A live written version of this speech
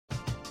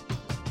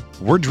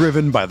We're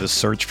driven by the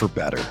search for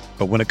better.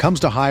 But when it comes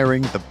to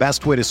hiring, the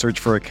best way to search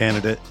for a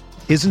candidate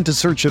isn't to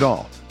search at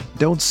all.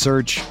 Don't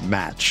search,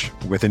 match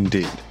with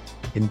Indeed.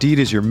 Indeed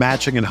is your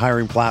matching and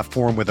hiring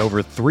platform with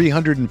over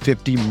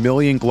 350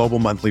 million global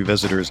monthly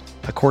visitors,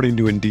 according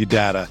to Indeed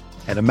data,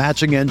 and a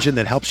matching engine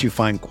that helps you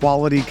find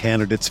quality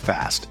candidates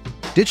fast.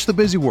 Ditch the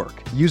busy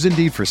work. Use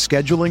Indeed for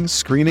scheduling,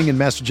 screening, and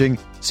messaging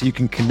so you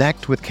can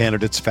connect with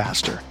candidates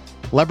faster.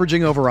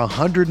 Leveraging over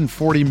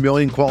 140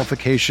 million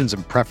qualifications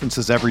and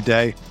preferences every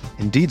day,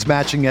 Indeed's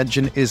matching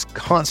engine is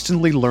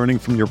constantly learning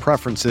from your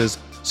preferences,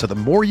 so the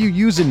more you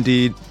use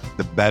Indeed,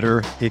 the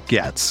better it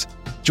gets.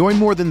 Join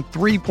more than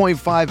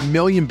 3.5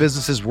 million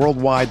businesses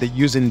worldwide that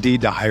use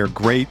Indeed to hire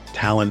great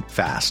talent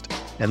fast.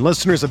 And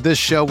listeners of this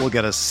show will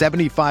get a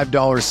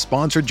 $75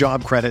 sponsored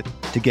job credit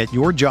to get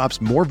your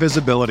jobs more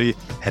visibility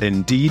at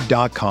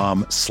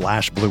Indeed.com/Blue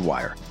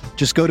Wire.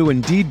 Just go to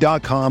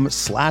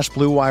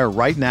Indeed.com/Blue Wire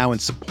right now and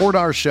support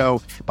our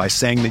show by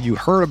saying that you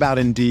heard about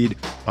Indeed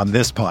on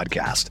this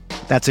podcast.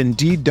 That's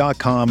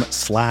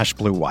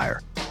Indeed.com/Blue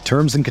Wire.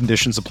 Terms and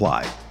conditions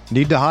apply.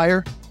 Need to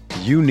hire?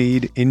 You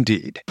need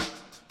Indeed.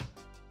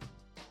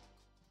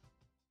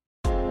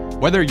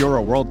 Whether you're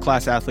a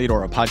world-class athlete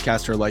or a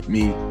podcaster like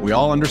me, we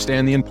all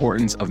understand the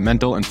importance of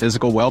mental and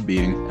physical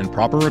well-being and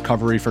proper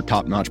recovery for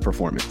top-notch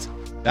performance.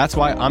 That's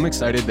why I'm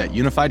excited that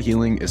Unified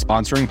Healing is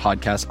sponsoring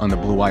podcasts on the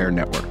Blue Wire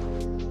Network.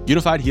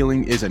 Unified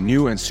Healing is a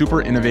new and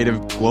super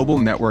innovative global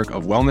network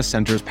of wellness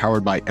centers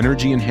powered by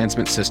Energy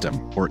Enhancement System,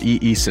 or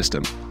EE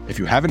System. If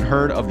you haven't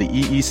heard of the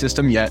EE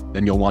System yet,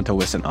 then you'll want to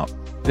listen up.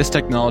 This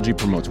technology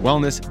promotes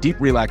wellness, deep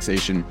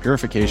relaxation,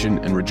 purification,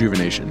 and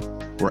rejuvenation.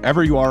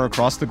 Wherever you are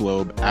across the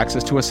globe,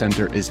 access to a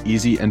center is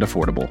easy and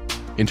affordable.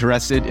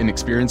 Interested in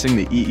experiencing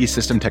the EE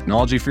System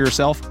technology for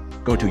yourself?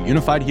 Go to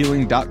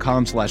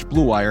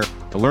unifiedhealing.com/Blue Wire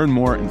to learn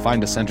more and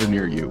find a center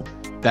near you.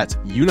 That's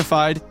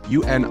unified,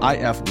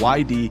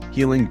 UNIFYD,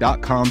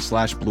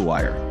 healing.com/Blue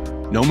Wire.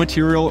 No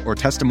material or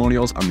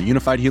testimonials on the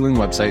Unified Healing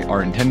website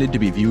are intended to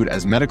be viewed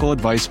as medical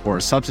advice or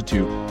a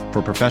substitute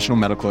for professional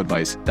medical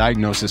advice,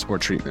 diagnosis, or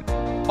treatment.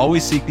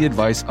 Always seek the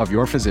advice of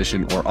your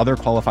physician or other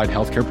qualified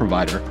healthcare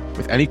provider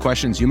with any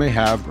questions you may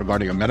have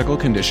regarding a medical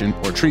condition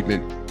or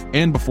treatment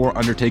and before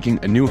undertaking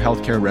a new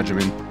healthcare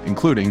regimen,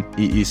 including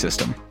EE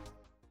System.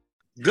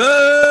 Good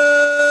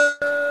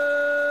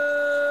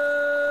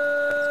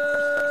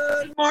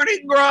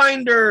morning,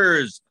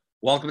 Grinders.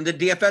 Welcome to the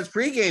DFS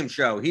pregame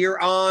show here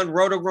on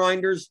Roto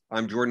Grinders.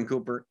 I'm Jordan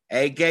Cooper,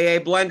 a.k.a.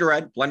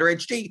 Blenderhead, Blender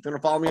HG. If you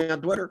want to follow me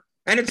on Twitter.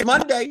 And it's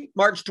Monday,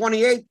 March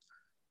 28th.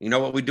 You know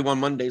what we do on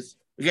Mondays?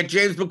 We get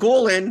James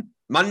McCool in.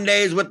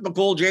 Mondays with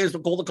McCool, James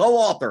McCool, the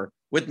co-author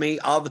with me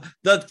of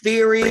The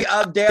Theory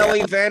of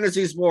Daily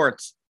Fantasy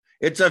Sports.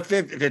 It's a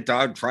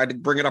I tried to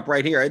bring it up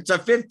right here. It's a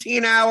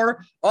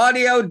 15-hour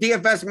audio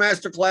DFS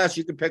masterclass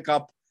you can pick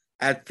up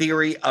at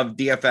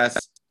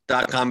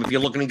theoryofdfs.com. If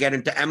you're looking to get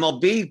into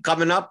MLB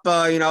coming up,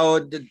 we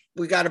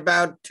got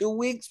about 2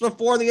 weeks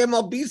before the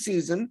MLB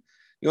season.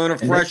 You want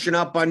to freshen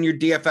up on your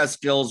DFS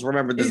skills.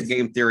 Remember, this is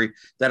game theory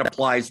that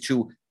applies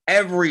to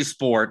every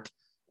sport.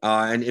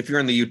 And if you're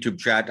in the YouTube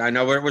chat, I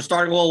know we're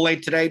starting a little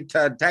late today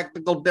to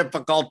technical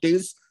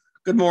difficulties.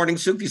 Good morning.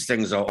 Suki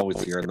Singh's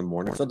always here in the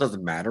morning, so it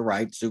doesn't matter,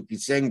 right? Suki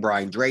Singh,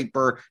 Brian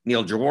Draper,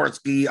 Neil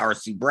Jaworski,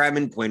 R.C.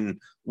 Bremen, Quinn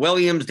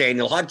Williams,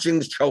 Daniel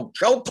Hutchings, Choke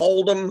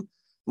Hold'em,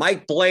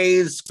 Mike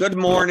Blaze. Good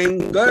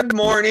morning. Good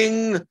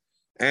morning.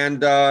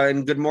 And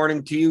good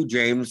morning to you,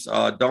 James.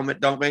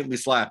 Don't make me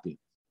slap you.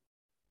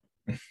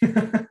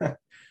 That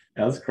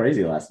was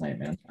crazy last night,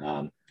 man.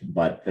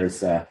 But there's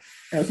some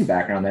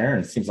background there,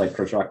 and it seems like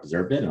Chris Rock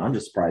deserved it, and I'm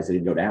just surprised he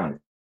didn't go down.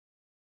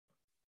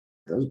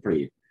 That was a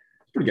pretty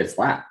good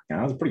slap.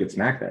 That was a pretty good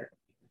smack there.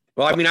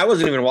 Well, I mean, I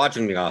wasn't even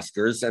watching the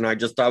Oscars, and I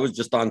was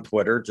just on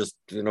Twitter, just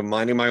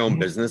minding my own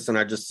business, and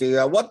I just see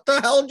what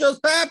the hell just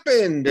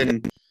happened,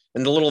 and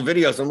the little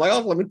videos. I'm like,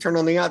 oh, let me turn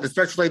on the ad,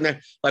 especially like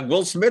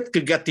Will Smith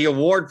could get the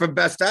award for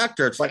Best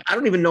Actor. It's like I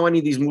don't even know any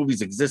of these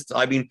movies exist.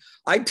 I mean,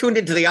 I tuned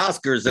into the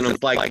Oscars, and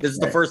it's like this is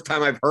the first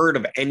time I've heard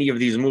of any of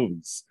these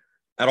movies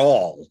at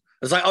all.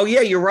 It's like, oh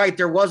yeah, you're right.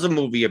 There was a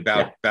movie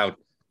about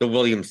the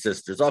Williams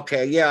sisters.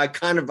 Okay, yeah, I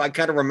kind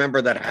of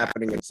remember that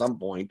happening at some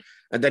point.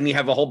 And then you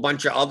have a whole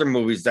bunch of other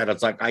movies that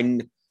it's like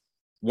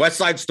West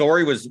Side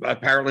Story was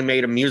apparently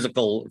made a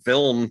musical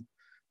film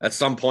at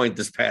some point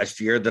this past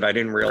year that I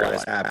didn't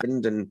realize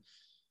happened. And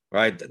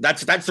right,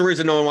 that's the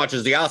reason no one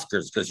watches the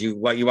Oscars, because you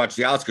watch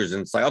the Oscars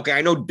and it's like, okay,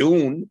 I know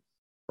Dune,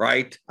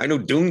 right? I know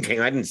Dune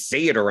came. I didn't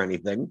see it or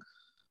anything,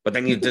 but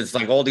then you just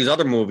like all these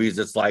other movies.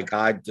 It's like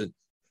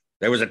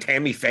there was a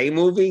Tammy Faye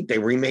movie. They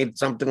remade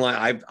something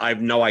like I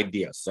have no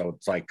idea. So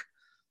it's like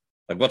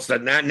what's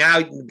that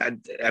now?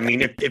 I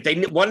mean, if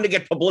they wanted to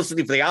get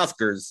publicity for the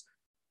Oscars,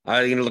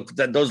 look,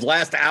 those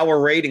last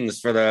hour ratings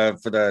for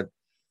the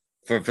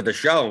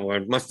show,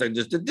 it must have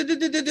just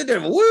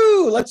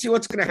woo. Let's see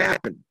what's going to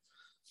happen.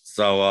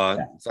 So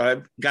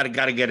I've got to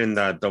get in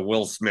the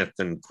Will Smith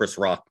and Chris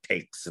Rock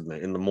takes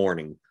in the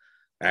morning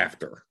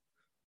after.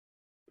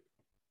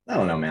 I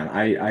don't know, man.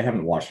 I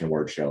haven't watched an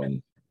award show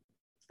in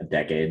a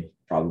decade.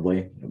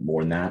 probably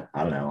more than that.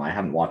 I don't know. I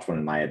haven't watched one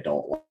in my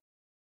adult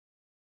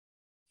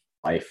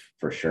life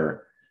for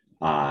sure.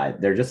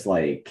 They're just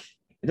like,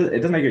 it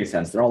doesn't make any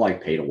sense. They're all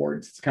like paid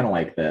awards. It's kind of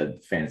like the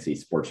Fantasy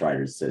Sports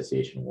Writers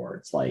Association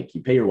awards. Like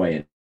you pay your way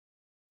in.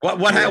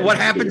 What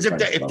happens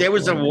if there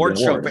was an award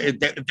show?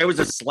 If there was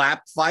a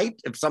slap fight,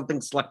 if something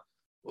slap,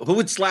 who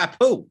would slap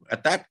who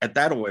at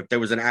that award? If there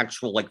was an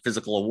actual like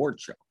physical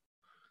award show?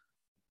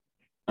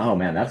 Oh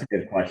man, that's a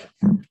good question.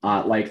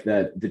 Like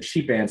the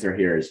cheap answer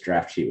here is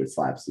Draft Cheat would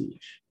slap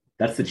Siege.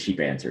 That's the cheap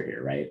answer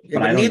here, right? Yeah,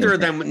 but neither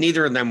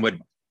of them would.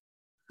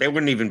 They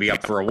wouldn't even be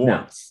up for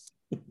awards.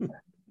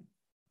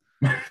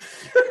 No.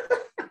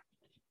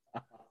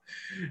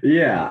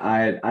 Yeah,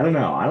 I don't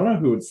know. I don't know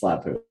who would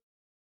slap who.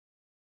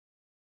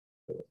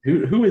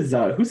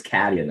 Who's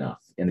catty enough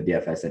in the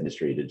DFS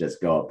industry to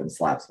just go up and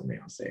slap somebody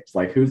on stage?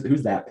 Like who's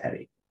that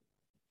petty?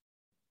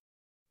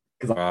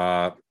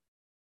 Because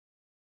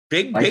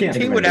Big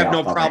T would have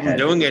no problem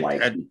doing it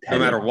no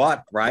matter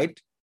what, right?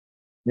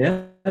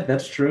 Yeah,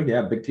 that's true.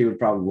 Yeah, Big T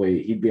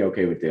he'd be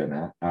okay with doing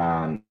that.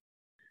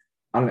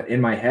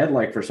 In my head,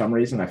 like for some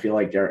reason, I feel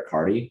like Derek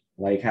Carty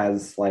like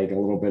has like a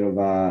little bit of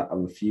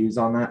a fuse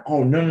on that.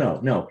 Oh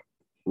no,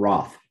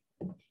 Roth.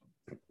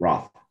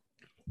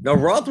 No,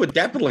 Roth would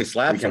definitely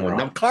slap someone.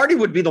 Now, Carty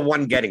would be the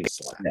one getting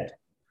slapped.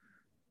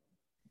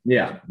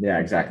 Yeah,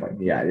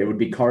 exactly. Yeah, it would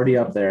be Carty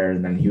up there,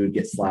 and then he would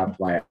get slapped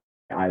by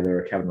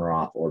either Kevin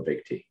Roth or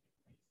Big T.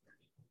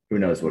 Who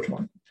knows which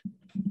one?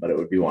 But it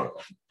would be one of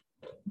them.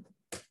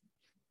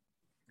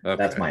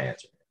 Okay. That's my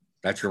answer.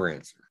 That's your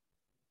answer.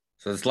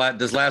 So this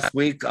last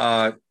week,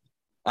 I've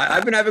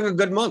been having a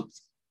good month.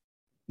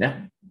 Yeah,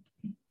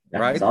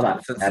 right. I saw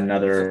that. Had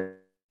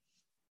another,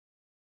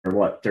 or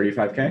what?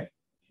 35K.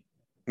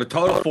 The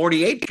total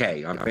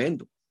 48K on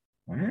FanDuel.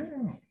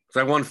 Wow. So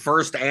I won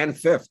first and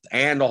fifth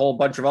and a whole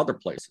bunch of other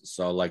places.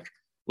 So like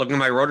looking at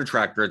my Roto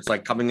Tractor, it's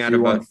like coming out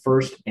of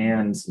first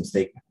and some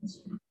stake.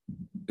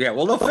 Yeah,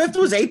 well, the fifth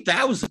was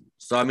 8,000.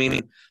 So I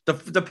mean, the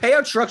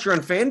payout structure on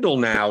FanDuel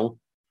now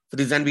for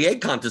these NBA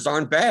contests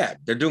aren't bad.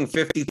 They're doing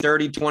 50,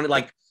 30, 20,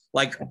 like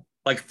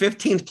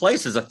 15th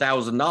place is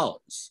 $1,000.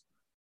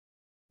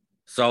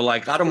 So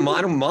like I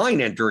don't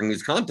mind entering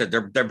these contests.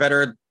 They're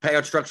better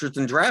payout structures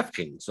than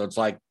DraftKings. So it's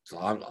like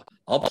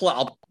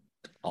I'll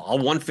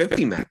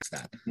 150 max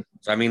that.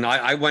 So I mean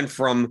I went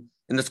from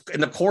in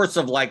the course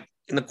of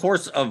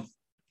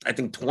I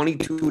think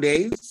 22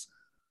 days,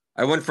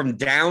 I went from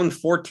down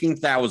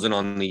 14,000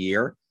 on the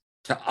year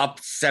to up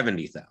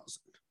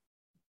 70,000.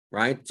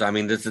 Right. So I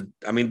mean this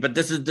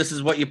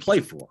is what you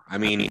play for. I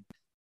mean,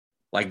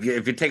 like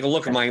if you take a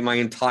look at my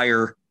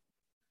entire,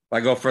 if I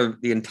go for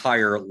the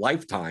entire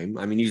lifetime,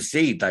 I mean, you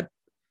see that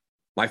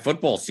my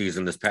football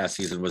season this past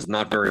season was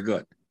not very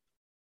good,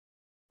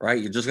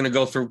 right? You're just going to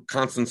go through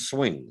constant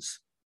swings.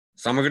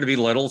 Some are going to be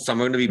little,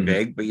 some are going to be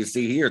big, but you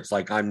see here, it's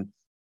like I'm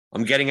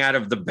getting out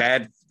of the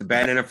bad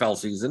NFL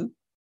season,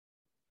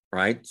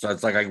 right? So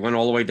it's like I went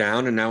all the way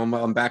down, and now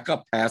I'm back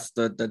up past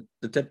the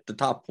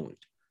top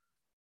point.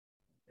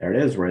 There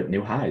it is. We're at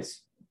new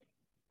highs.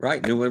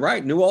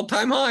 New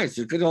all-time highs.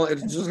 It's just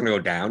going to go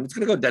down. It's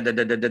going to go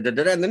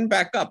and then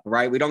back up,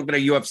 right? We don't get a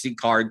UFC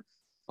card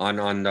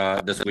on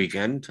this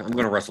weekend. I'm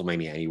going to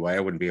WrestleMania anyway. I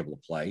wouldn't be able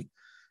to play.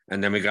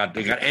 And then we got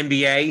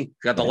NBA.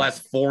 Got the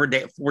last 4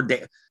 day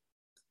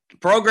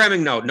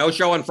programming note. No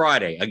show on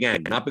Friday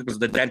again. Not because of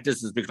the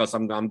dentist, is because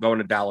I'm going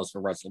to Dallas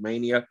for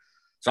WrestleMania.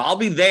 So I'll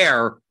be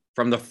there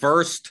from the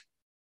 1st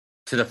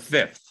to the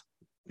 5th,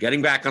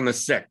 getting back on the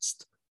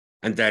 6th.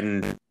 And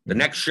then the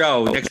next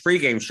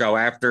pregame show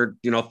after,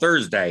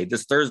 Thursday,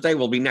 this Thursday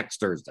will be next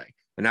Thursday.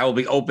 And that will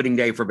be opening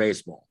day for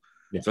baseball.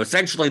 Yeah. So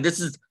essentially this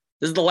is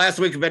the last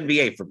week of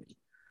NBA for me.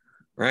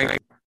 Right.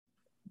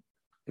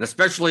 And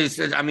especially,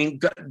 I mean,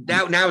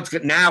 now it's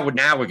good. Now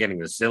we're getting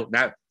this.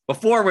 Now,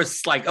 before it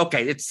was like,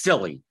 okay, it's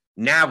silly.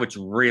 Now it's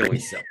really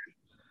silly.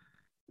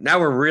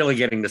 Now we're really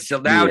getting the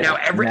silly. Now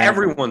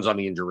everyone's on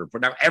the injury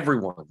report. Now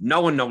everyone,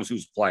 no one knows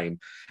who's playing.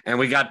 And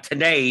we got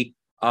today,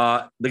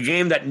 the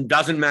game that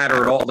doesn't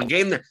matter at all, the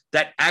game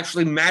that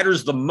actually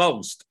matters the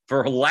most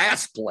for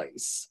last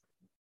place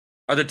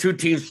are the two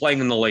teams playing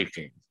in the late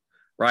game,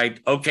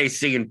 right?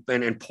 OKC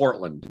and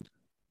Portland.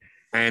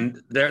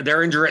 And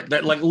they're injured.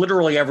 Like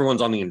literally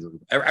everyone's on the injury.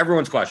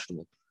 Everyone's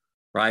questionable,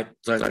 right?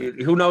 So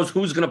who knows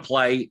who's going to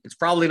play? It's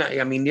probably not.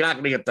 I mean, you're not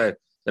going to get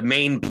the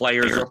main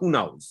players, or who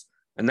knows?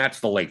 And that's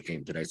the late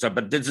game today. So,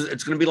 but it's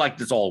going to be like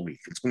this all week.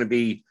 It's going to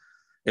be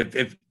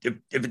if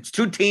it's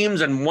two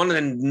teams and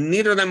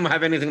neither of them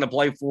have anything to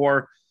play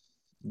for.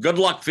 Good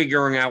luck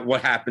figuring out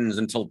what happens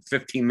until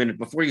 15 minutes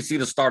before you see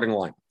the starting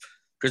line,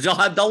 because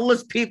they'll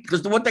list people.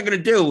 Because what they're going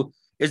to do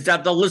is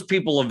that they'll list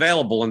people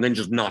available and then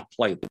just not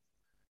play them.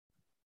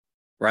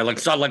 Right,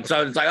 so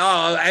it's like,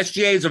 oh,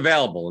 SGA is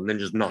available, and then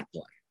just not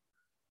play.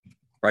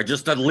 Right,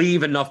 just to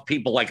leave enough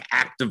people like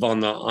active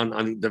on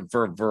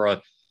for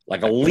a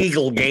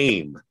legal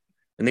game,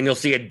 and then you'll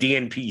see a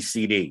DNP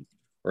CD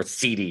or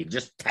CD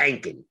just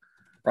tanking.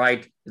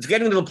 Right, it's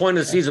getting to the point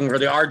of the season where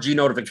the RG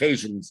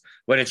notifications,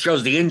 when it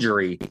shows the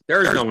injury,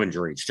 there is no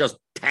injury; it's just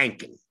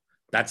tanking.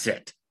 That's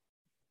it.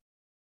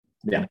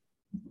 Yeah.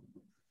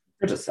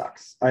 It just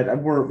sucks.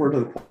 We're to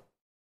the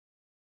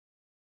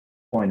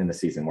point in the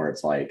season where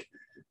it's like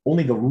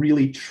only the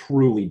really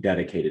truly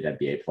dedicated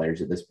NBA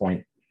players at this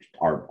point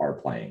are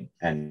playing.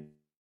 And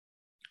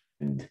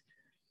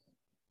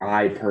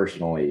I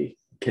personally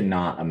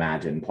cannot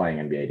imagine playing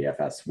NBA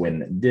DFS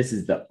when this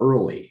is the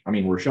early. I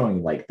mean, we're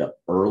showing like the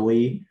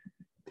early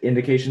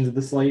indications of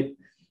the slate.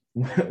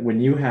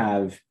 When you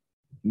have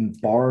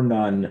bar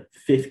none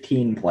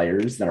 15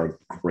 players that are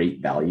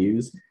great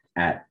values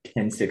at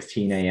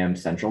 10:16 a.m.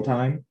 Central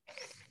Time,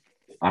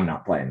 I'm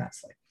not playing that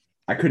slate.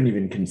 I couldn't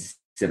even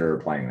consider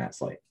playing that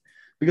slate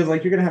because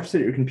like you're gonna have to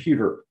sit at your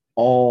computer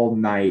all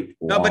night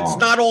long. No, but it's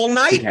not all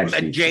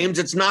night, James.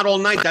 It's not all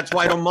night. That's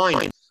why I don't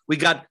mind. We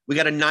got a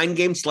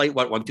 9-game slate.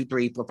 What? 1, 2,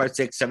 3, 4, 5,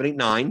 6, 7, 8,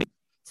 9.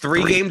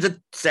 3 games at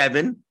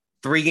 7.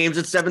 3 games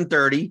at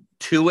 7:30.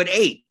 2 at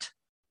 8.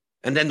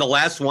 And then the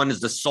last one is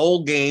the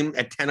sole game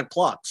at 10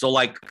 o'clock. So,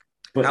 like,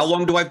 how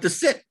long do I have to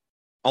sit?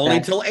 Only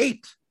until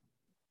 8.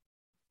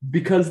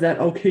 Because that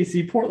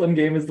OKC Portland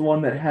game is the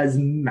one that has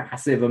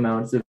massive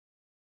amounts of.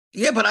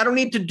 Yeah, but I don't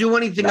need to do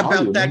anything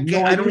about that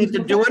game. I don't need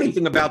to do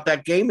anything about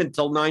that game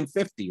until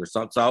 9:50 or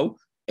so. So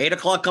 8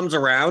 o'clock comes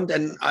around,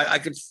 and I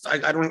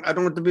don't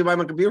have to be by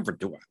my computer for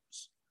 2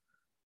 hours.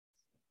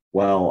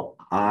 Well,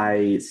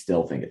 I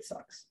still think it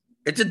sucks.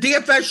 It's a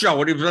DFS show.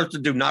 What are you supposed to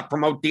do? Not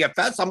promote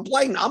DFS? I'm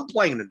playing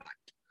tonight,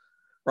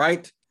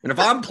 right? And if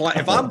I'm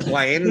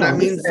playing, that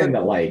means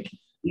that like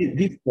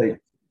these like.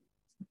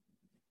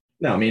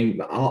 No, I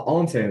mean, all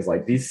I'm saying is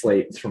like these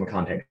slates from a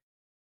content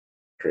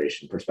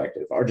creation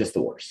perspective are just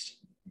the worst.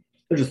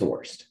 They're just the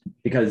worst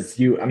because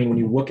when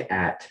you look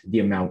at the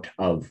amount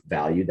of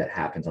value that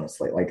happens on a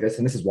slate like this,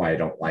 and this is why I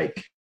don't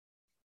like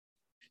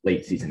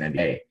late season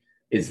NBA,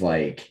 is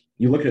like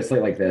you look at a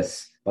slate like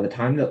this, by the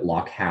time that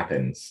lock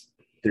happens,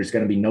 there's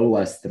going to be no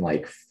less than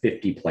like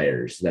 50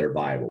 players that are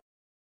viable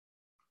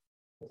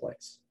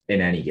plays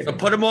in any given. So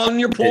put them all in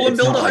your pool and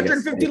build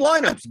 150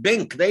 lineups.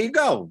 Bink, there you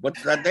go.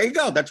 What's that? There you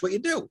go. That's what you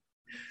do.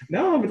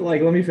 No, but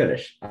like, let me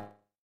finish.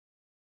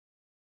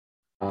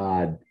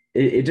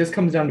 It just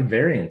comes down to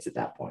variance at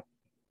that point.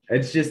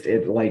 It's just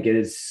it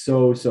is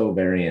so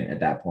variant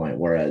at that point.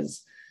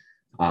 Whereas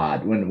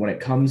when it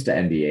comes to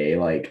NBA,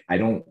 like I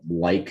don't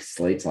like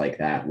slates like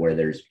that where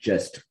there's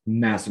just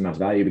massive amounts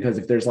of value, because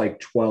if there's like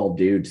 12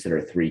 dudes that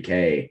are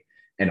 3K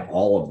and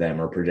all of them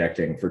are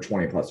projecting for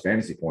 20 plus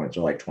fantasy points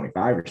or like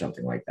 25 or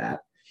something like that,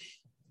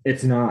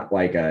 it's not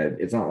like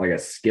a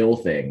skill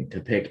thing to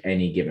pick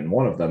any given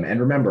one of them.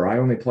 And remember, I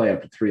only play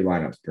up to 3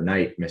 lineups per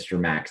night, Mr.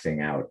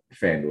 Maxing out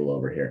FanDuel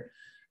over here.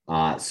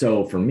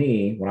 So for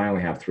me, when I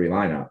only have 3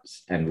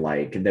 lineups and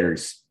like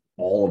there's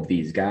all of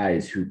these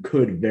guys who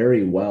could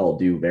very well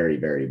do very,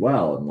 very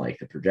well, and like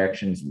the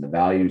projections and the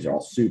values are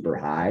all super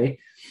high,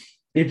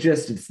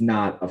 it's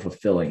not a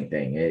fulfilling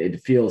thing.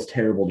 It feels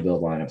terrible to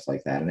build lineups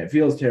like that. And it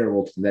feels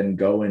terrible to then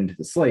go into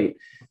the slate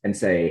and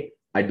say,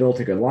 I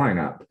built a good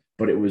lineup,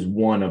 but it was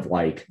one of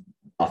like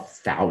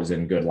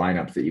 1,000 good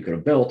lineups that you could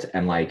have built.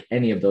 And like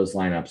any of those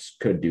lineups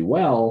could do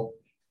well,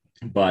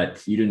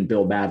 but you didn't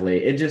build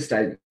badly. It just,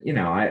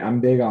 I'm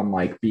big on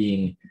like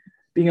being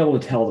able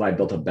to tell that I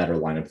built a better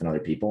lineup than other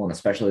people. And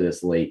especially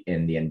this late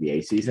in the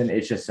NBA season,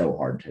 it's just so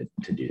hard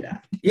to do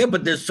that. Yeah,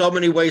 but there's so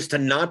many ways to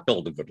not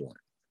build a good lineup.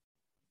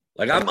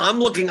 Like I'm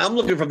looking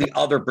from the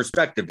other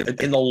perspective.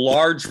 In the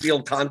large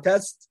field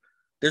contests,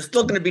 there's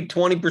still going to be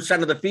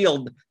 20% of the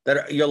field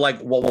that you're like,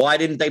 well, why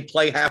didn't they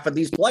play half of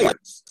these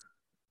players?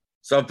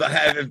 So if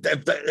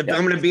I'm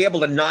going to be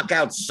able to knock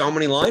out so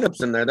many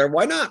lineups in there,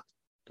 why not?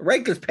 The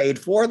rake is paid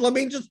for. Let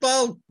me just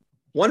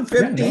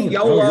 150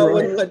 YOLO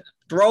and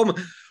throw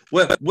them.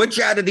 Which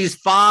out of these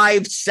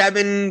 5,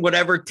 7,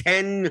 whatever,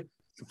 10,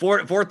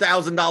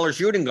 $4,000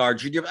 shooting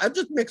guards, I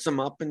just mix them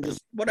up and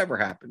just whatever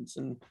happens.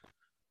 And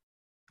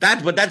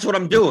that's what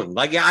I'm doing.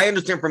 Like, yeah, I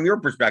understand from your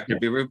perspective.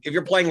 Yeah. If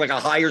you're playing like a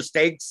higher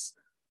stakes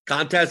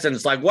contest and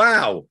it's like,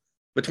 wow,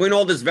 between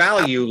all this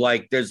value,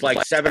 like there's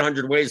like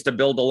 700 ways to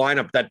build a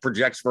lineup that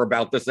projects for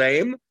about the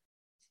same.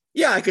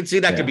 Yeah, I could see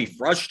that could be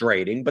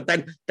frustrating, but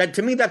then that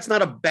to me, that's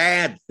not a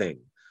bad thing.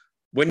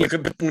 When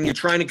you're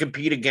trying to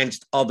compete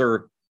against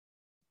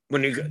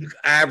when you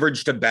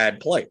average to bad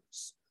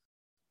players,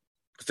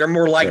 because they're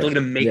more likely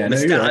to make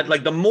mistakes. Right.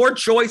 Like the more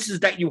choices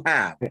that you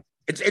have,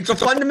 it's a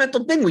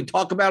fundamental thing we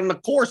talk about in the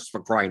course,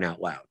 for crying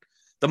out loud.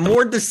 The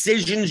more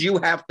decisions you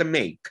have to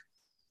make,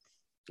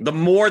 the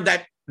more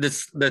that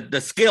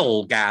the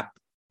skill gap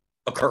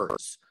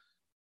occurs.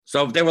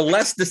 So if there were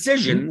less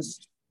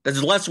decisions,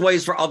 there's less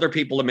ways for other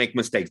people to make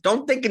mistakes.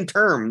 Don't think in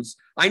terms.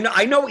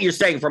 I know what you're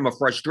saying from a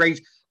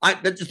frustration.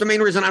 That's the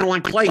main reason I don't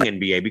like playing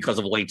NBA, because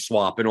of late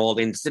swap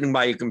and sitting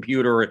by a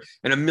computer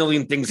and a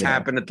million things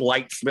happen at the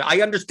light.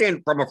 I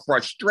understand from a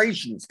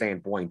frustration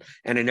standpoint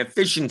and an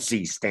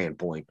efficiency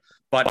standpoint,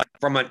 but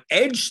from an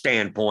edge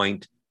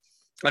standpoint,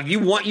 like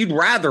you'd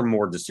rather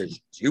more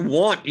decisions. You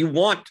want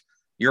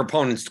your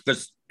opponents,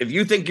 because if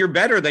you think you're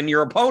better than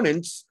your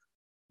opponents,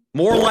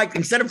 more like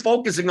instead of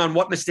focusing on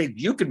what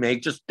mistakes you could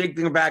make, just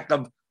thinking back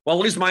of, well,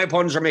 at least my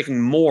opponents are making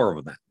more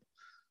of them.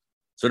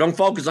 So don't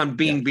focus on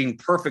being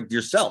perfect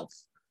yourself.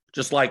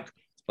 Just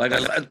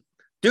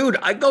dude,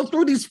 I go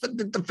through the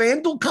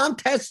FanDuel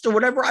contests or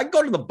whatever. I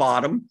go to the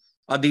bottom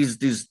of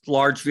these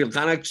large fields,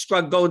 and I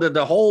go to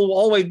the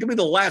all the way. Give me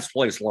the last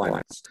place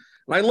lineups,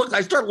 and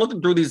I start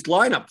looking through these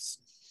lineups,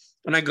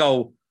 and I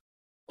go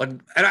and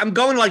I'm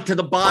going to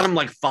the bottom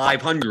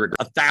 500,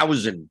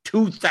 1,000,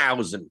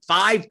 2,000,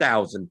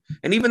 5,000,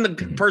 and even the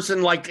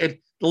person the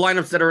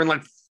lineups that are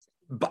in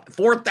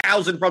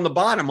 4,000 from the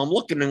bottom. I'm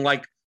looking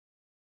and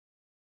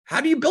how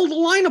do you build a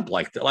lineup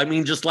like that? I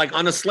mean, just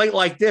on a slate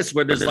like this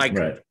where there's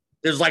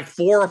there's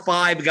 4 or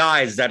 5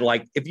 guys that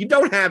if you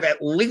don't have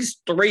at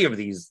least 3 of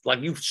these,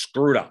 you've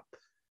screwed up.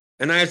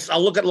 And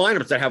I'll look at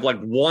lineups that have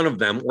 1 of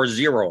them or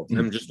 0 of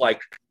them, just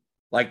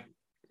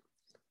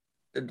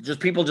just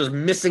people just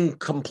missing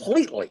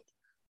completely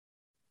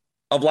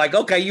of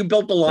okay, you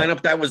built the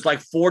lineup that was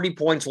 40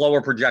 points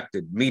lower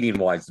projected median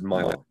wise than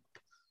my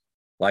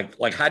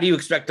lineup. How do you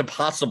expect to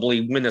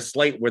possibly win a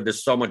slate where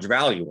there's so much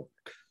value?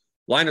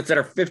 Lineups that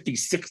are 50,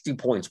 60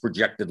 points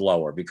projected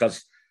lower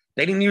because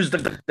they didn't use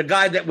the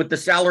guy that with the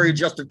salary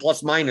adjusted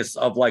plus minus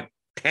of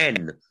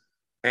 10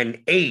 and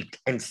 8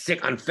 and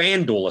 6 on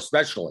FanDuel,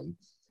 especially.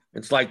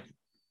 It's well,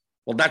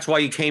 that's why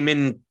you came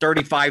in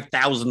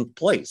 35,000th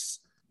place.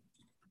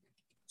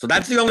 So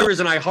that's the only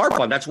reason I harp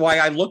on. That's why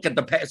I look at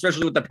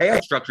especially with the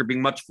payout structure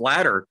being much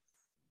flatter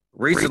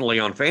recently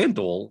on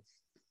FanDuel.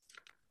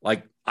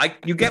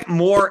 You get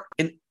more,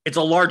 and it's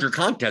a larger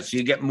contest, so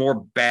you get more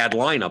bad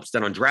lineups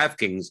than on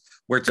DraftKings,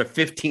 where it's a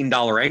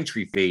 $15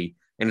 entry fee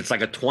and it's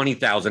a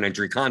 20,000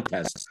 entry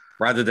contest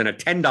rather than a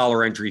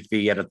 $10 entry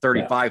fee at a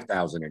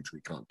 35,000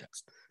 entry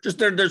contest. Just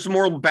there's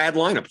more bad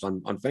lineups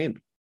on FanDuel.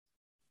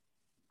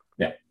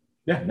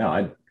 Yeah, no,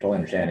 I totally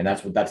understand. And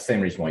that's the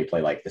same reason why you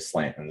play the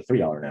slant and the $3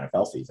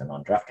 NFL season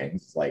on DraftKings.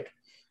 It's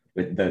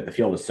the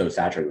field is so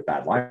saturated with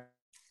bad lineups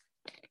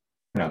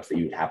that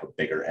you would have a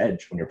bigger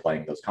edge when you're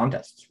playing those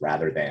contests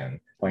rather than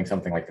playing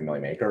something like the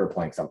Millie Maker or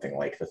playing something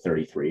like the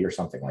 33 or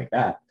something like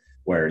that,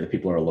 where the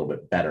people are a little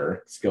bit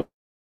better, skill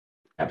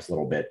perhaps a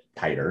little bit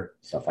tighter,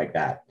 stuff like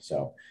that.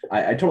 So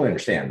I totally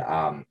understand.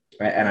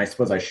 And I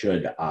suppose I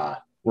should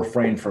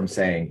refrain from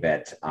saying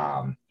that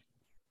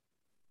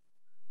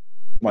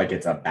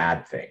it's a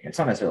bad thing. It's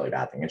not necessarily a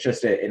bad thing. It's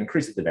just it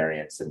increases the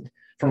variance. And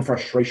from a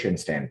frustration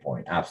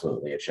standpoint,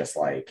 absolutely. It's just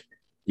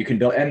you can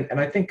build. And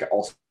I think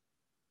also,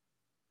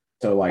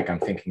 I'm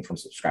thinking from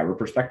subscriber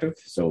perspective.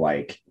 So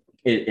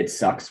it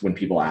sucks when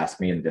people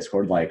ask me in the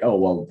Discord, oh,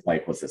 well,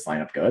 was this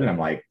lineup good?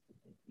 And I'm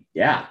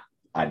yeah.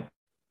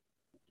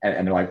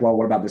 And they're well,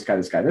 what about this guy,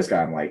 this guy, this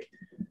guy? I'm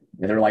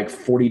there are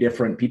 40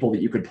 different people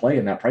that you could play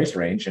in that price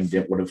range and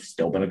it would have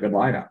still been a good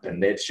lineup.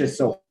 And it's just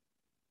so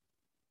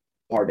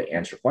hard to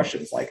answer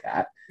questions like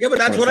that. Yeah, but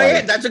that's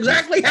that's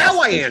exactly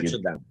how I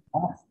answered them.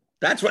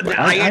 That's what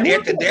I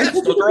answered.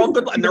 They're all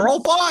good and they're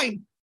all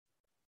fine.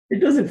 It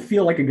doesn't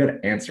feel like a good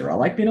answer. I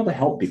like being able to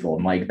help people.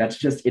 And that's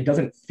just, it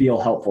doesn't feel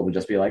helpful to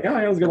just be oh, it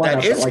was a good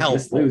lineup. That is helpful.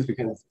 Just lose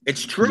because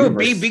it's true.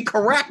 Be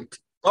correct.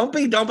 Don't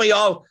be,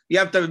 you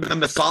have to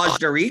massage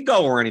their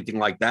ego or anything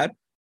like that.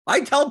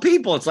 I tell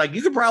people, it's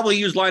you could probably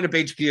use Lineup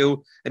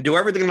HQ and do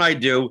everything that I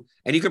do,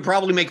 and you could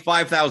probably make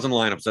 5,000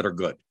 lineups that are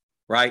good,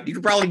 right? You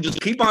could probably just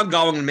keep on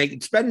going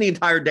and spend the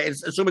entire day,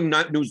 assuming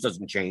news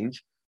doesn't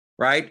change,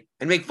 right?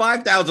 And make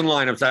 5,000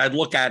 lineups that I'd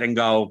look at and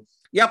go,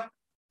 yep,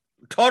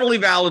 totally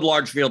valid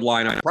large field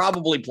lineup,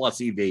 probably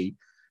plus EV.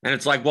 And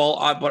it's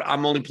but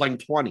I'm only playing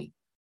 20.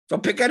 So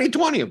pick any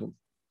 20 of them.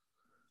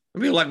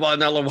 I'd be well,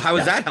 now, how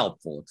is that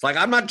helpful? It's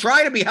I'm not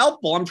trying to be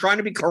helpful. I'm trying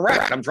to be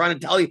correct. I'm trying to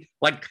tell you,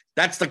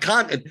 that's the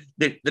content,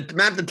 the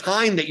amount of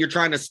time that you're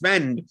trying to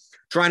spend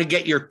trying to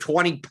get your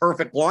 20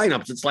 perfect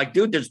lineups. It's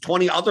dude, there's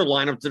 20 other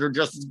lineups that are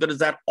just as good as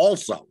that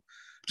also.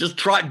 Just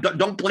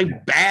don't play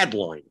bad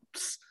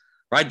lineups,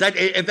 right? That,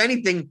 if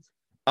anything,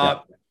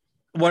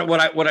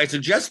 what I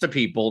suggest to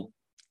people,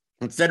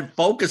 instead of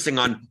focusing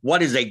on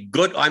what is a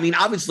good, I mean,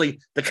 obviously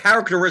the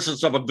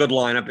characteristics of a good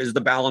lineup is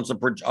the balance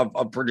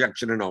of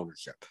projection and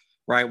ownership,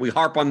 right? We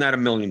harp on that a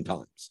million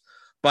times,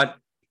 but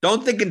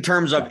don't think in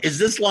terms of, is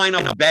this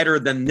lineup better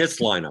than this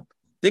lineup?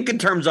 Think in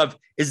terms of,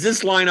 is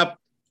this lineup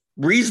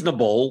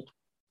reasonably,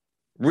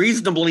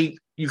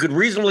 you could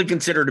reasonably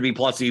consider to be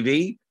plus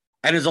EV,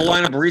 and is a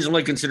lineup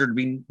reasonably considered to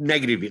be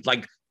negative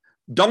EV?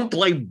 Don't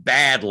play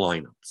bad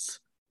lineups.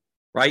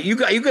 Right, you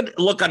could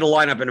look at a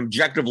lineup and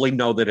objectively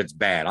know that it's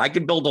bad. I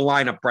could build a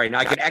lineup right now.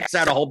 I could X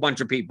out a whole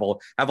bunch of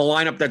people, have a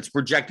lineup that's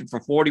projected for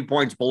 40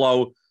 points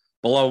below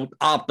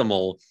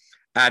optimal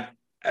at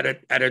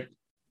a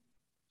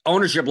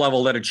ownership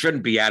level that it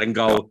shouldn't be at, and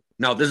go,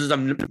 no, this is a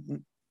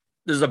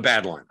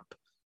bad lineup.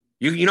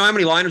 You know how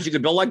many lineups you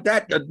could build like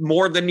that?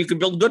 More than you could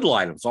build good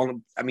lineups.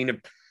 I mean,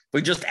 if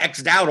we just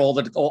X'd out all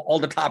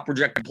the top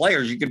projected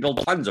players, you could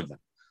build tons of them.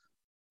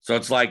 So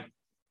it's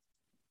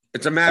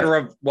a matter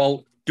of,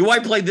 well, do I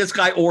play this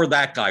guy or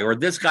that guy or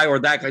this guy or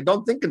that guy?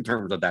 Don't think in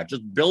terms of that.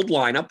 Just build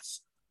lineups.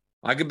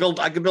 I could build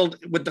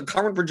with the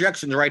current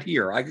projections right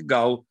here. I could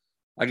build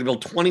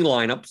 20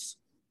 lineups,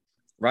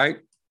 right?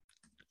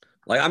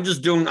 I'm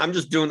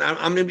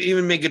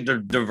even make it a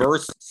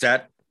diverse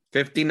set.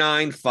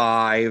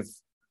 59.5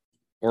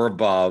 or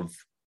above,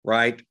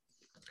 right?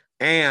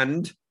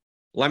 And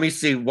let me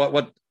see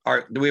do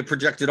we have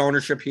projected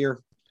ownership here?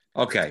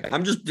 Okay,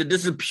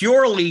 this is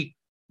purely,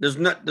 there's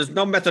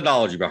no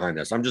methodology behind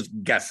this. I'm just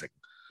guessing.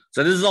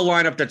 So this is a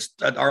lineup that's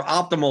our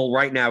optimal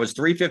right now is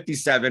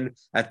 357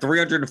 at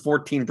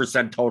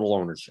 314% total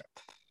ownership.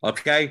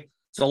 Okay,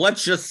 so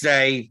let's just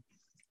say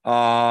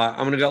I'm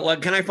going to go.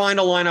 Can I find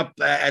a lineup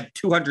at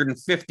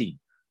 250%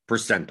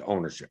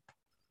 ownership,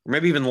 or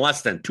maybe even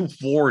less than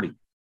 240?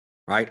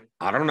 Right?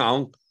 I don't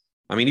know.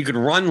 I mean, you could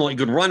run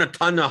a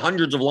ton of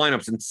hundreds of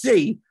lineups and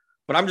see,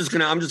 but I'm just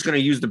gonna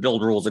use the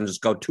build rules and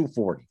just go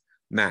 240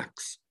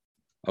 max.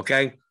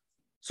 Okay.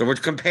 So we're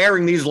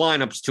comparing these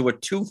lineups to a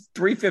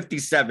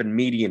 357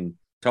 median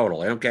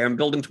total. Okay, I'm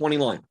building 20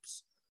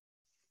 lineups,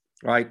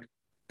 right?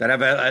 That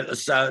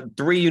have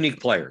 3 unique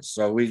players.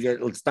 So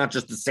it's not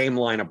just the same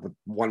lineup with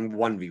one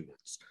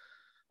 1v1s.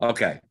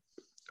 Okay.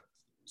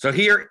 So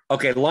here,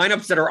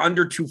 lineups that are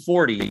under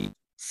 240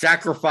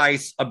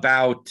 sacrifice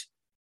about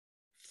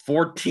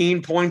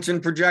 14 points in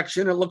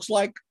projection, it looks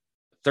like.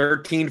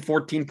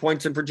 14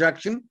 points in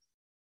projection,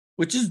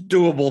 which is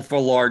doable for a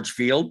large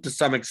field to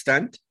some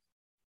extent.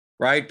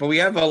 Right, but we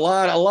have a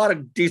lot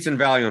of decent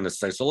value on this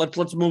site. So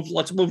let's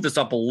move this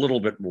up a little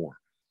bit more.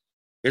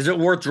 Is it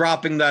worth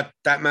dropping that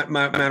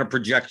amount of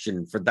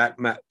projection for that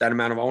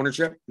amount of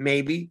ownership?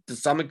 Maybe to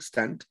some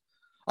extent.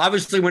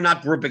 Obviously, we're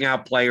not grouping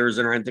out players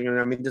or anything.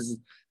 I mean, this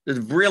is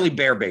really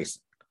bare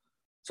basic.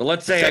 So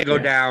let's say I go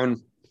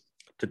down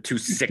to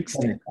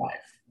 260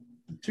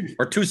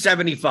 or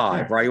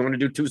 275. Right, you want to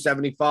do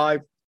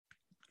 275?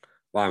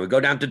 Fine, we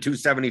go down to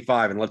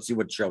 275 and let's see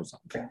what shows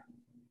up. Okay.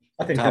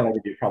 I think that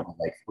would be probably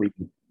like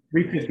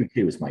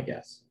 352 is my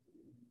guess.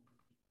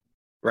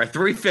 Right,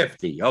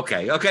 350.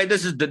 Okay.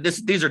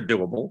 These are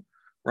doable,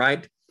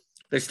 right?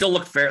 They still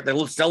look fair. They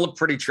still look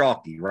pretty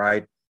chalky,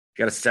 right?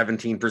 Got a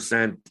 17%,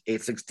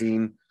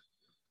 816.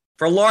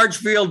 For a large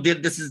field, these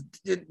are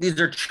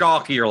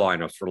chalkier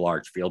lineups for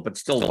large field, but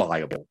still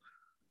viable.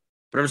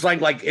 But it was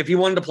like if you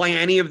wanted to play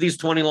any of these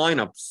 20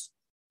 lineups,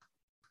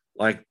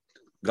 like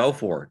go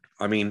for it.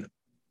 I mean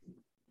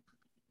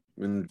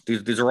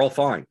these are all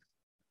fine.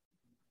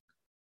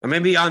 Or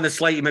maybe on the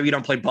slate, maybe you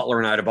don't play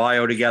Butler and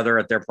Adebayo together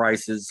at their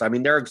prices. I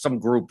mean, there are some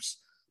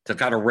groups to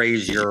kind of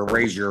raise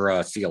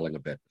your ceiling a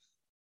bit,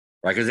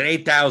 right? Because at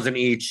 8,000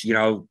 each,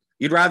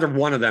 you'd rather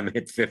one of them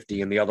hit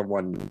 50 and the other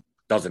one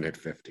doesn't hit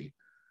 50.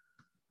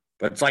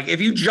 But it's like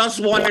if you just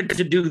wanted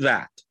to do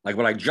that, like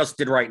what I just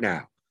did right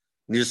now,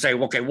 and you just say,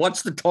 okay,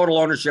 what's the total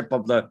ownership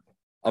of the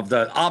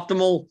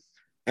optimal,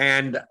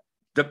 and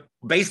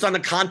based on the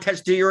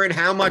contest you're in,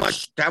 how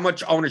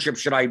much ownership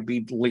should I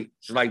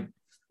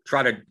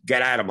try to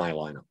get out of my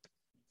lineup?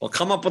 Well,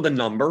 come up with a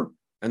number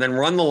and then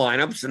run the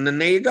lineups, and then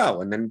there you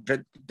go. And then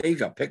there you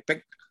go.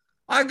 Pick.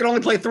 I can only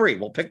play 3.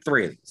 We'll pick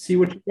 3 of these. See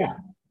what you got.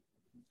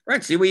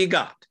 Right. See what you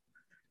got.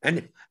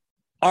 And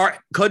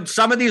could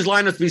some of these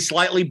lineups be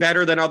slightly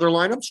better than other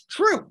lineups?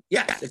 True.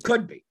 Yes, it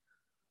could be.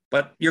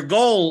 But your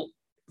goal,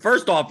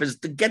 first off, is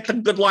to get the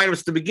good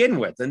lineups to begin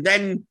with. And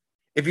then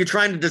if you're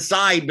trying to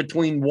decide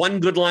between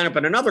one good lineup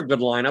and another good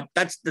lineup,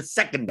 that's the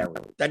secondary.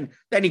 Then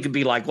you could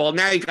be like, well,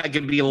 now I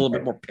can be a little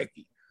bit more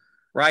picky,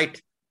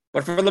 right?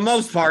 But for the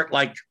most part,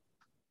 like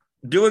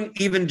doing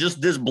even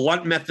just this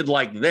blunt method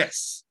like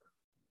this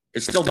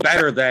is still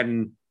better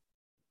than,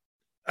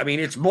 I mean,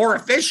 it's more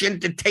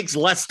efficient. It takes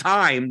less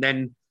time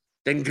than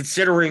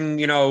considering,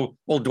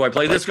 well, do I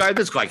play this guy?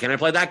 Can I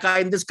play that guy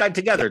and this guy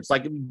together? It's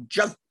like if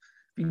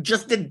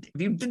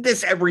you did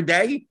this every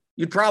day,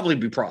 you'd probably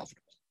be profitable.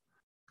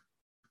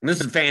 And this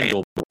is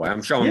FanDuel.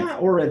 I'm showing. Yeah,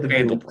 or at the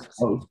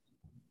FanDuel.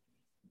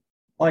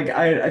 Like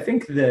I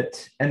think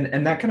that,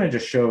 and that kind of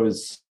just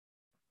shows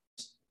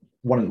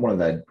one of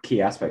the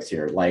key aspects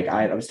here. Like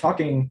I was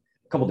talking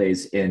a couple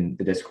days in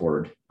the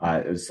Discord.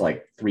 It was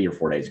like 3 or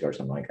 4 days ago or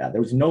something like that.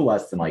 There was no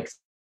less than like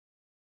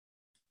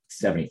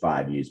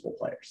 75 usable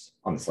players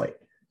on the slate,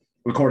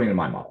 according to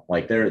my model.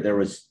 Like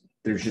there's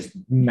just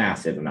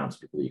massive amounts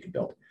of people you can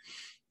build.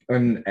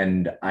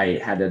 And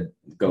I had to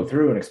go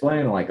through and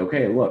explain, like,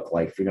 okay, look,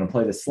 like if you're going to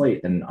play the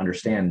slate, then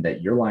understand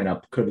that your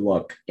lineup could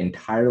look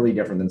entirely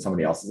different than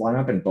somebody else's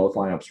lineup. And both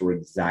lineups were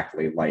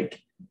exactly like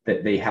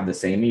that. They have the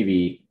same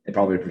EV. They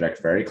probably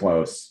project very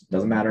close.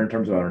 Doesn't matter in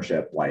terms of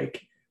ownership.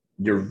 Like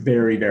you're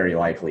very, very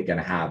likely going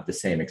to have the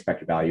same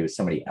expected value as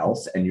somebody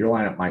else. And your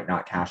lineup might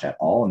not cash at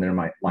all. And their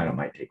lineup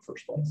might take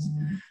first place.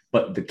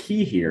 But the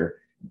key here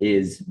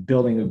is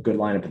building a good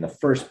lineup in the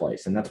first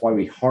place. And that's why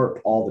we harp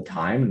all the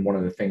time. And one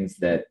of the things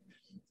that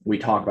we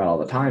talk about all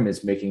the time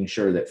is making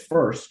sure that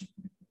first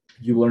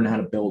you learn how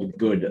to build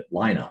good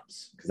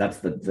lineups, because that's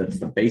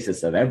the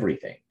basis of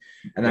everything.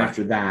 And then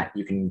after that,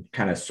 you can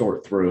kind of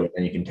sort through it,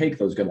 and you can take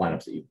those good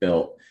lineups that you've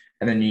built,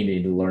 and then you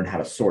need to learn how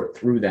to sort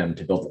through them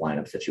to build the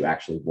lineups that you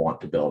actually want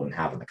to build and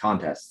have in the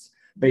contests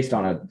based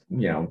on a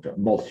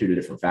multitude of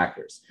different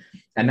factors.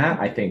 And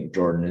that, I think,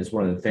 Jordan, is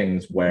one of the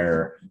things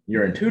where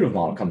your intuitive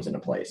model comes into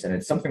place. And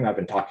it's something I've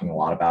been talking a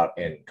lot about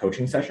in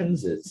coaching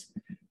sessions is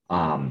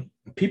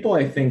people,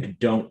 I think,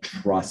 don't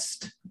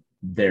trust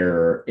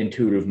their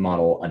intuitive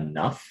model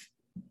enough.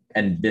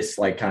 And this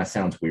like kind of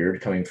sounds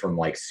weird coming from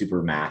like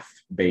super math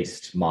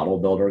based model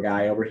builder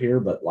guy over here,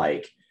 but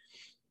like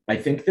I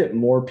think that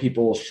more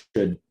people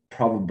should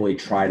probably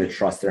try to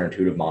trust their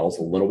intuitive models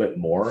a little bit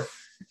more,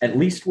 at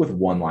least with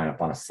one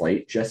lineup on a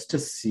slate, just to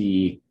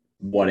see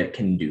what it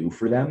can do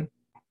for them.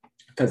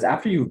 Because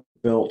after you've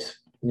built,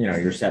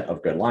 your set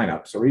of good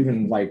lineups, or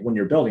even like when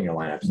you're building your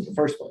lineups in the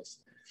first place,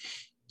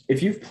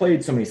 if you've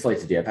played so many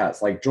slates of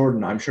DFS, like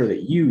Jordan, I'm sure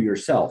that you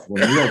yourself,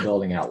 when you're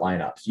building out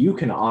lineups, you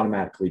can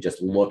automatically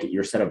just look at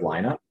your set of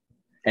lineup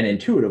and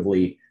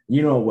intuitively,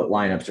 you know what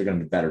lineups are going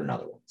to be better than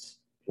other ones,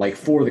 like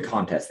for the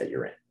contest that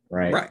you're in,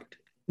 right? Right.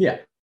 Yeah,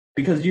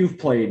 because you've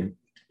played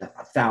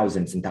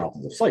thousands and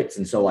thousands of slates.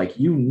 And so like,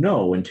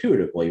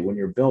 intuitively when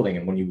you're building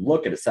and when you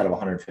look at a set of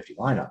 150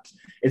 lineups,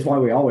 it's why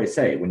we always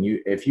say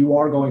if you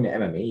are going to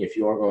MME, if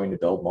you are going to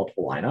build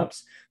multiple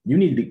lineups, you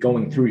need to be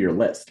going through your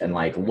list and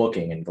like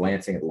looking and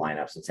glancing at the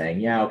lineups and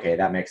saying, yeah, okay,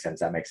 that makes sense.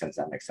 That makes sense.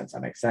 That makes sense.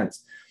 That makes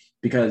sense.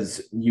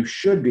 Because you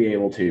should be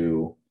able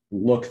to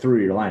look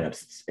through your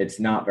lineups. It's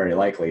not very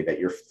likely that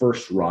your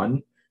first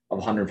run of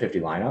 150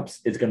 lineups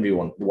is going to be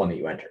the one that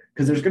you enter,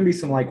 because there's going to be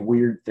some like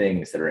weird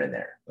things that are in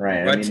there,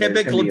 right? But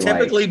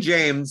typically,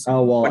 James.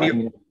 Oh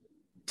well.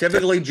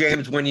 Typically,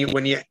 James, when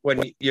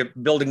you're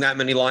building that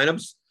many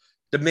lineups,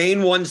 the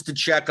main ones to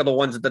check are the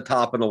ones at the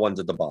top and the ones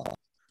at the bottom,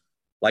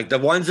 like the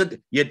ones that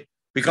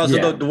because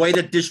of the way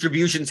that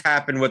distributions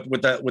happen with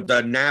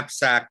the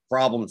knapsack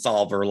problem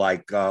solver,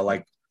 like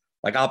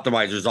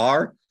optimizers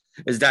are,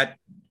 is that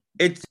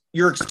it's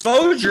your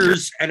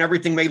exposures and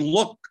everything may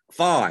look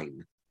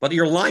fine, but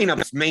your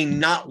lineups may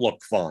not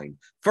look fine.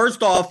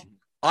 First off,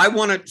 I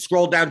want to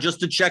scroll down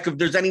just to check if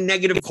there's any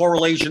negative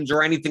correlations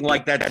or anything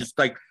like that. Just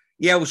like,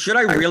 should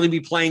I really be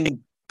playing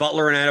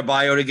Butler and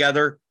Adebayo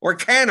together? Or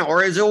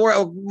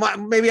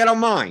maybe I don't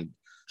mind.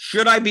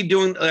 Should I be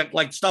doing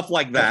like stuff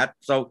like that?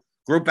 So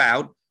group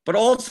out. But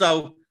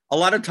also, a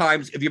lot of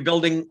times, if you're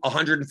building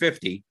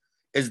 150,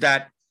 is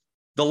that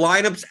the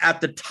lineups at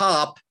the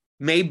top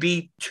may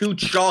be too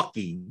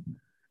chalky,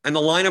 and the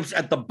lineups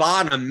at the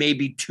bottom may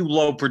be too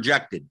low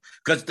projected,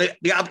 because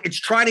it's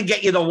trying to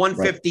get you the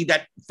 150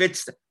 that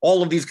fits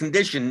all of these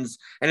conditions.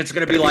 And it's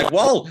going to be like,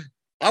 well,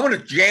 I want to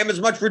jam as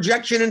much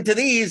projection into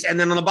these. And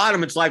then on the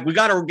bottom, it's like, we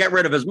got to get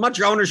rid of as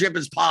much ownership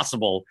as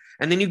possible.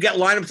 And then you get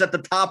lineups at the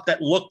top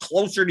that look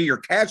closer to your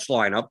cash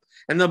lineup,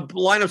 and the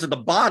lineups at the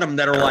bottom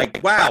that are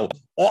like, wow,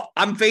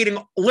 I'm fading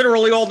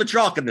literally all the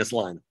chalk in this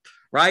lineup.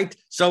 Right.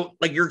 So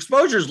like your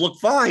exposures look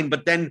fine,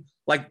 but then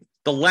like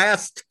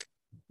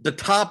the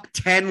top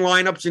 10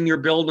 lineups in your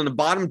build and the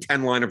bottom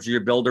 10 lineups in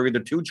your build are either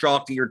too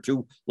chalky or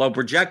too low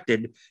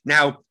projected.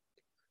 Now,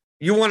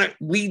 you want to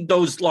weed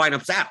those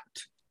lineups out.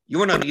 You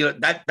want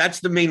to, that's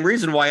the main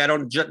reason why I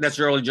don't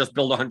necessarily just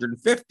build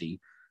 150,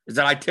 is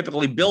that I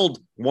typically build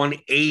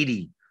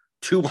 180,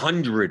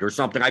 200 or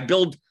something. I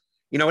build,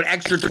 an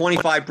extra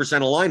 25%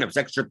 of lineups,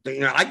 extra,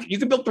 you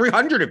can build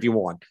 300 if you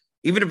want,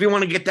 even if you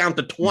want to get down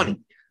to 20,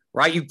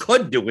 right? You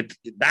could do it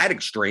that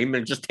extreme,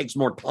 and it just takes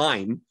more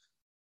time.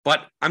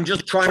 But I'm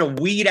just trying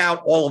to weed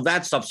out all of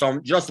that stuff. So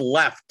I'm just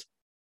left.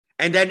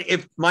 And then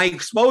if my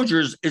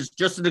exposures is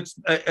just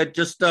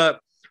a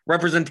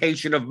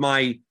representation of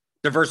my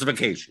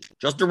diversification,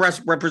 just a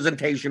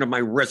representation of my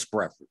risk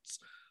preference.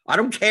 I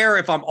don't care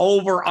if I'm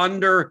over,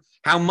 under,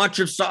 how much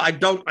of so. I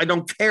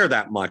don't care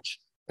that much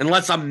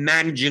unless I'm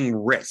managing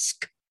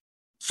risk.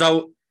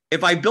 So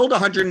if I build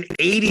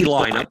 180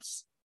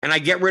 lineups and I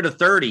get rid of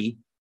 30,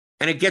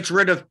 and it gets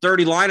rid of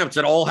 30 lineups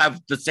that all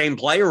have the same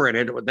player in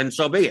it, then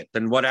so be it.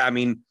 Then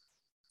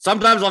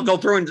sometimes I'll go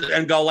through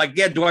and go like,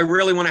 do I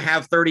really want to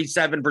have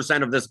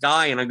 37% of this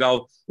guy? And I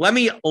go, let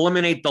me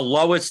eliminate the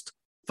lowest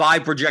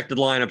 5 projected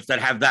lineups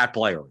that have that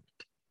player in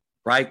it,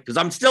 right? Because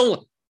I'm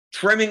still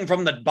trimming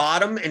from the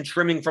bottom and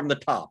trimming from the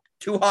top.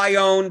 Too high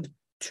owned,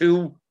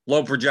 too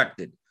low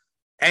projected.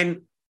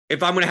 And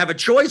if I'm going to have a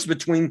choice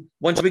between,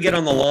 once we get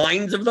on the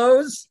lines of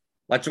those,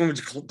 like when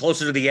it's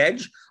closer to the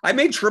edge, I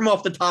may trim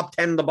off the top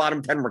 10 and the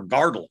bottom 10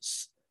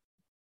 regardless.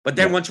 But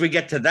then once we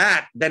get to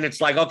that, then it's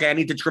like, okay, I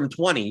need to trim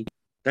 20.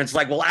 Then it's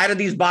like, well, out of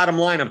these bottom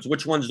lineups,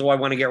 which ones do I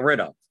want to get rid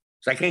of?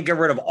 So I can't get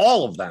rid of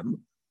all of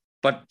them,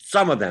 but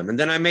some of them. And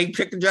then I may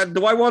pick,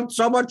 do I want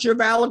so much of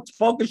Alex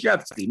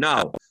Pokusevski?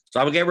 No. So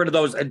I will get rid of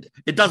those. And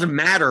it doesn't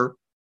matter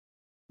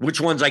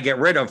which ones I get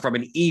rid of from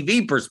an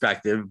EV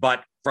perspective,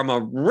 but from a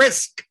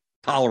risk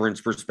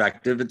tolerance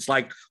perspective, it's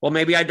like, well,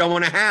 maybe I don't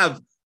want to have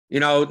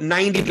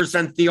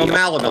 90% Theo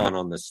Maledon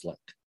on this slate.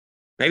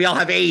 Maybe I'll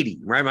have 80,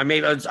 right?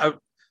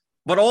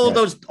 But all of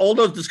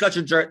those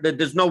discussions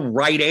there's no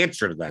right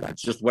answer to that.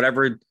 It's just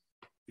whatever.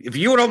 If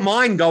you don't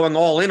mind going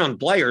all in on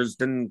players,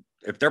 then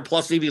if they're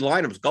plus EV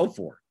lineups, go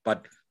for it.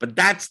 But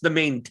that's the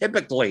main.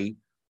 Typically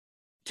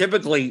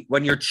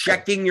when you're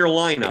checking your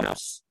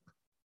lineups,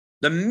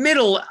 the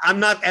middle I'm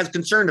not as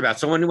concerned about.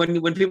 So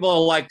when people are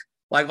like,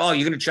 oh,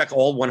 you're going to check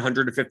all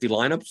 150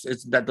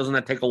 lineups, doesn't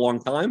that take a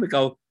long time? I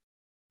go,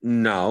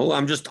 no,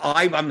 I'm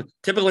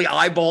typically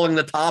eyeballing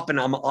the top and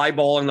I'm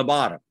eyeballing the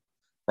bottom.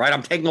 right?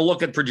 I'm taking a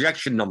look at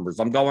projection numbers.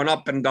 I'm going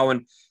up and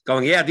going,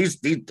 yeah, these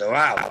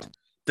wow.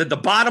 The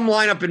bottom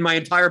lineup in my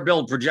entire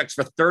build projects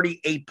for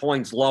 38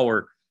 points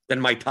lower than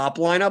my top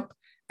lineup.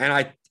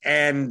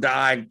 And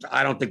I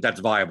don't think that's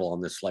viable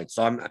on this slate.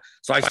 So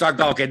I start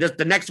going, okay,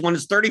 the next one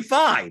is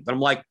 35. And I'm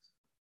like,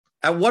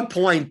 at what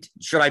point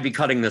should I be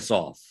cutting this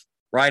off?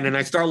 Right. And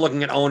I start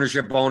looking at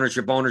ownership.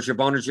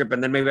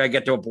 And then maybe I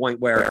get to a point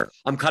where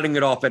I'm cutting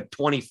it off at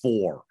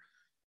 24.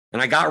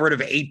 And I got rid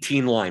of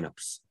 18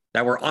 lineups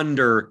that were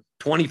under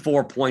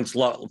 24 points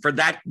low for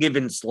that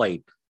given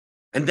slate.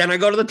 And then I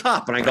go to the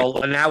top and I go,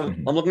 and now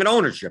I'm looking at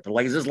ownership. And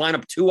like, is this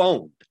lineup 2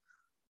 owned?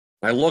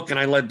 I look and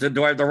I let,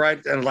 do I have the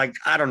right? And like,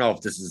 I don't know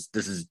if this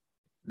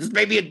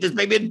may be a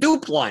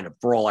dupe lineup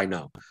for all I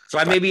know. So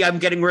I'm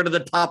getting rid of the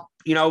top,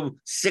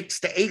 6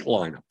 to 8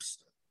 lineups.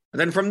 And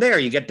then from there,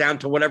 you get down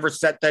to whatever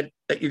set that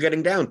you're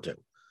getting down to.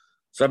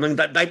 So I mean,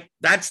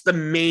 that's the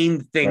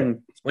main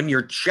thing when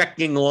you're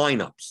checking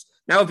lineups.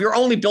 Now, if you're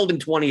only building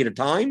 20 at a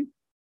time,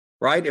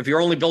 right? If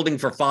you're only building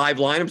for 5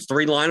 lineups,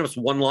 3 lineups,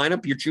 1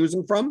 lineup you're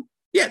choosing from,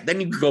 yeah,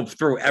 then you can go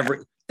through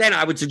then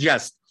I would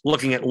suggest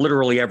looking at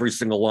literally every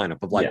single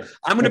lineup of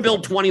I'm going to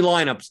build 20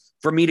 lineups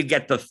for me to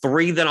get the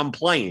 3 that I'm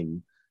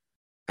playing,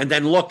 and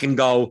then look and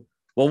go,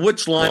 well,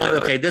 which line?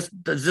 Okay, does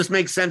this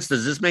make sense?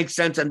 Does this make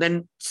sense? And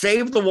then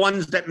save the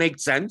ones that make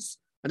sense,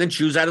 and then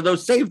choose out of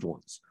those saved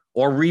ones,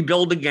 or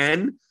rebuild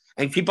again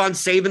and keep on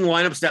saving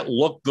lineups that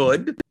look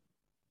good.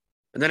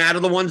 And then out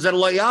of the ones that are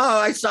like,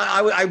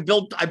 I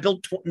built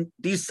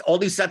all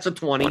these sets of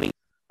 20.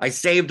 I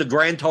saved a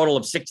grand total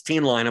of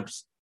 16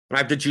 lineups, and I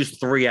have to choose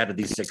 3 out of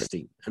these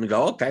 16. And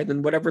go, okay,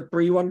 then whatever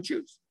 3 you want to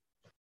choose.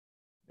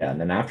 Yeah, and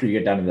then after you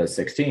get down to those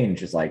 16,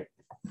 just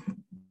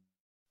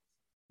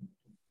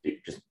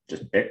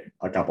pick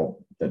a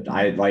couple that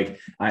I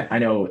like. I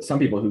know some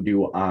people who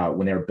do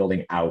when they're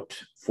building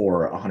out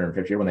for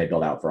 150, or when they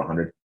build out for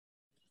 100,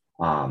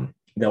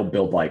 they'll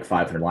build like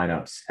 500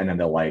 lineups, and then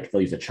they'll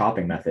use a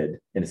chopping method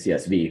in a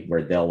CSV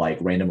where they'll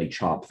randomly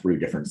chop through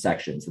different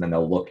sections, and then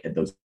they'll look at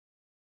those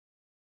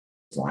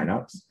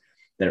lineups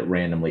that it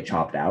randomly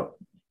chopped out.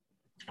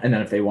 And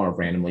then if they want to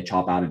randomly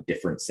chop out a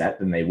different set,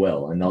 then they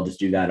will. And they'll just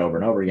do that over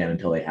and over again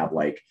until they have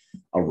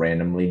a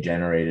randomly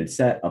generated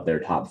set of their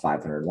top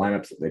 500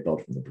 lineups that they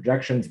built from the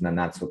projections. And then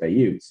that's what they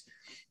use.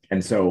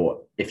 And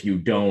so if you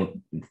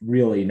don't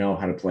really know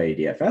how to play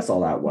DFS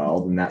all that well,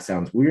 then that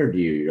sounds weird to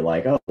you. You're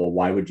like, oh, well,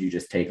 why would you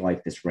just take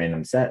this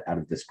random set out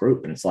of this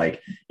group? And it's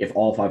like, if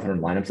all 500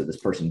 lineups that this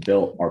person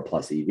built are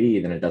plus EV,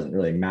 then it doesn't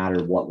really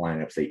matter what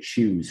lineups they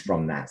choose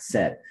from that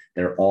set.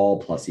 They're all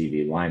plus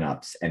EV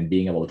lineups, and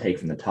being able to take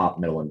from the top,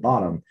 middle, and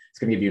bottom, it's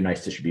going to give you a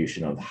nice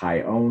distribution of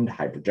high owned,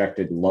 high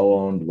projected, low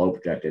owned, low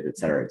projected, et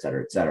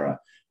cetera,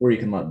 where you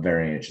can let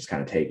variance just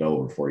kind of take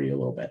over for you a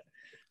little bit.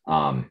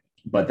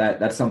 But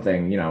that's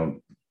something,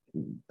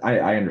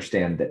 I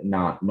understand that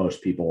not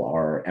most people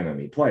are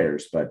MME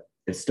players, but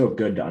it's still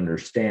good to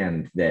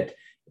understand that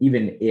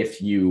even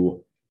if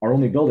you are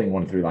only building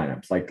 1 to 3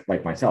 lineups,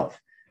 like myself,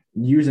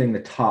 using the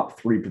top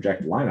 3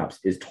 projected lineups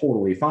is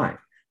totally fine.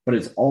 But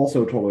it's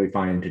also totally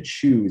fine to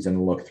choose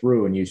and look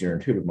through and use your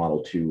intuitive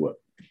model to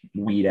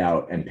weed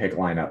out and pick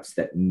lineups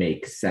that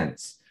make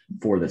sense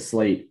for the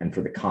slate and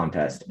for the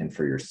contest and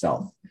for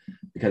yourself.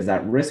 Because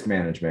that risk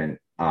management,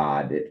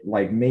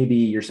 maybe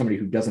you're somebody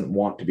who doesn't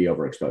want to be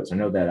overexposed. I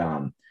know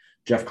that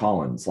Jeff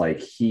Collins,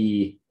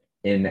 he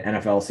in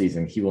NFL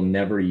season, he will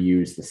never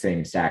use the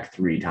same stack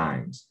 3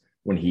 times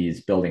when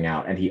he's building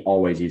out, and he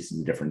always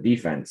uses a different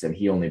defense, and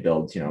he only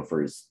builds,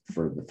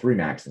 for the 3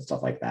 max and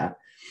stuff like that.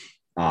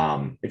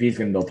 If he's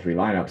going to build 3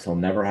 lineups, he'll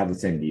never have the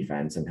same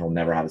defense, and he'll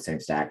never have the same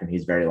stack. And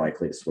he's very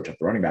likely to switch up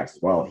the running backs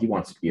as well. He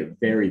wants it to be a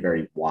very,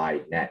 very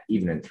wide net,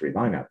 even in 3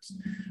 lineups.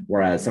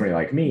 Whereas somebody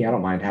like me, I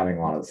don't mind having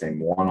a lot of the same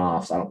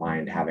one-offs. I don't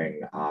mind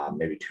having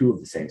maybe 2 of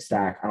the same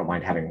stack. I don't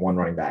mind having 1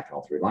 running back in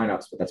all 3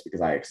 lineups, but that's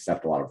because I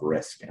accept a lot of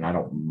risk, and I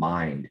don't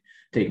mind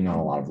taking on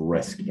a lot of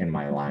risk in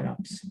my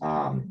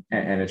lineups.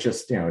 And it's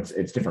just,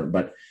 it's different.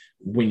 But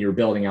when you're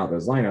building out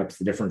those lineups,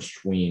 the difference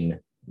between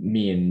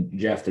me and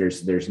Jeff,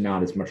 there's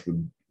not as much of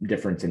a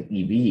difference in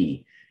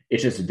EV.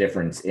 It's just a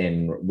difference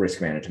in risk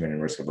management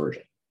and risk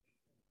aversion.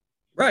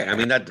 Right.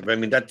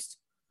 That's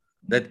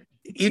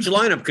each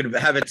lineup could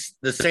have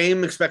the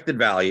same expected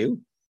value.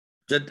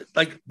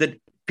 That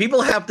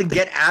people have to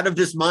get out of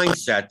this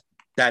mindset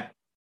that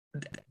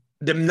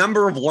the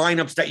number of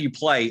lineups that you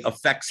play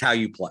affects how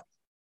you play.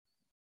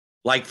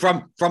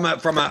 From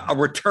a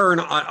return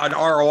on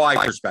ROI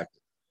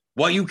perspective,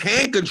 what you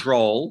can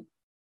control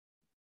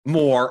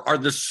more are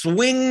the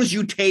swings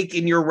you take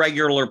in your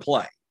regular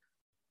play.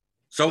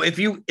 So if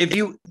you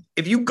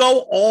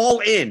go all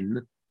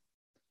in,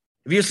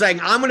 if you're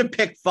saying I'm going to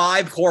pick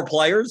 5 core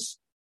players,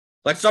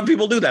 like some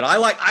people do that. I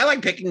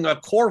like picking a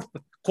core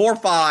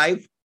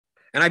 5,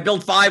 and I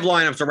build 5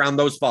 lineups around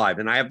those 5,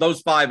 and I have those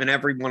 5 in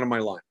every one of my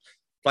lineups.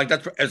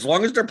 That's as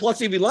long as they're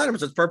plus EV lineups,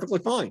 that's perfectly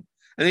fine.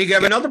 And then you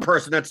have another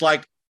person that's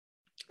like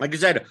you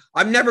said,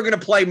 I'm never going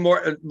to play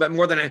more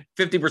than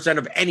 50%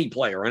 of any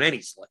player on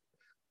any slate.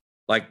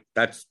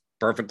 That's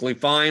perfectly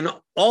fine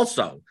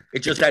also.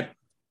 It's just that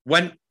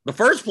when the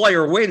first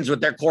player wins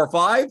with their core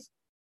five,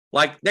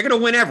 like they're going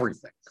to win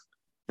everything,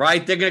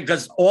 right? They're going to,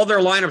 because all their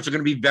lineups are going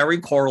to be very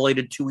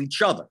correlated to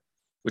each other,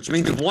 which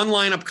means if one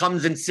lineup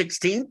comes in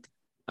 16th,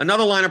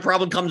 another lineup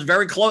probably comes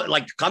very close,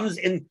 like comes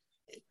in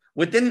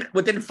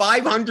within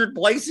 500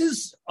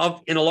 places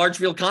in a large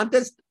field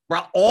contest.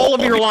 All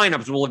of your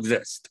lineups will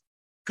exist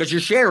because you're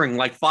sharing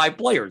like 5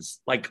 players,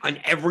 like on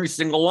every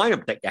single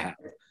lineup that you have.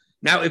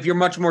 Now, if you're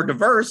much more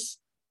diverse,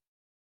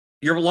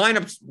 your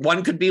lineups,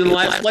 one could be in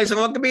last place and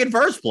one could be in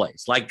first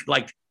place. Like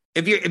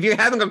if you're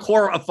having a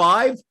core of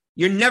 5,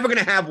 you're never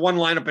going to have one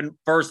lineup in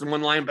first and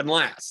one lineup in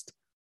last,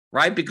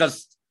 right?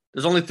 Because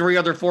there's only 4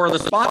 other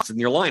spots in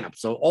your lineup.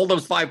 So all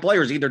those 5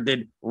 players either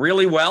did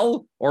really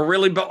well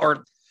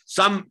or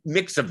some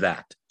mix of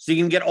that. So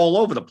you can get all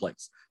over the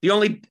place.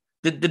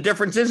 The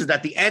difference is that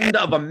at the end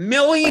of 1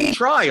 million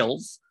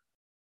trials,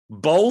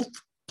 both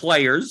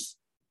players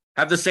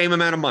have the same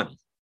amount of money,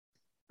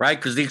 right?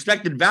 Because the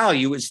expected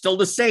value is still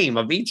the same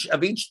of each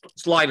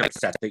lineup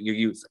set that you're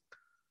using.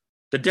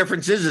 The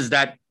difference is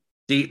that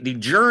the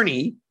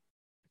journey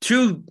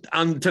to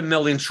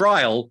million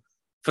trial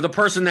for the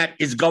person that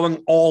is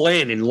going all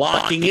in and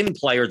locking in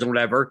players and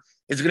whatever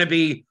is going to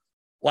be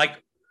like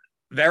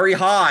very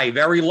high,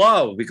 very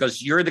low,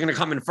 because you're either going to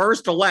come in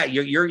first or last.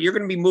 You're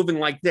going to be moving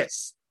like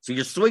this. So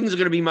your swings are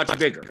going to be much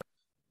bigger.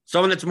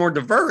 Someone that's more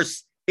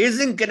diverse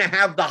isn't going to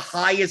have the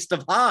highest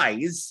of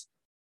highs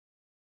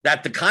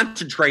that the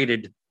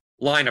concentrated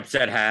lineup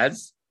set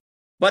has,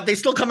 but they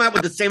still come out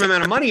with the same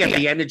amount of money at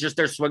the end. It's just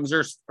their swings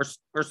are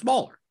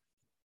smaller.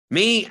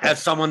 Me,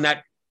 as someone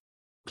that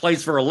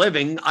plays for a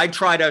living, I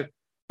try to,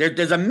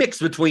 there's a mix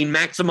between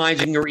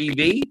maximizing your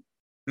EV,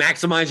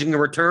 maximizing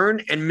your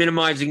return, and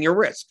minimizing your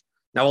risk.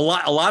 Now,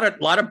 a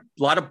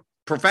lot of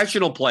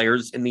professional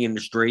players in the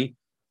industry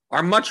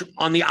are much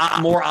on the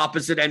more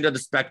opposite end of the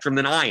spectrum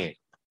than I am,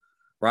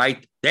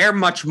 right? They're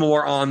much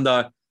more on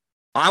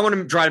I want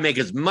to try to make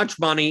as much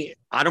money.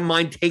 I don't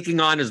mind taking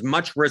on as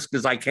much risk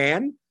as I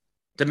can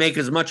to make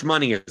as much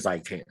money as I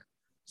can.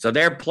 So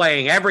they're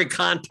playing every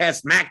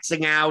contest,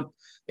 maxing out.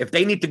 If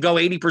they need to go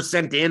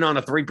 80% in on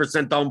a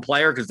 3% owned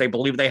player because they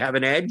believe they have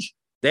an edge,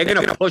 they're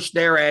going to push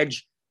their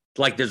edge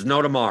like there's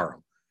no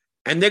tomorrow.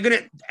 And they're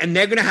going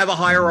to have a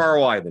higher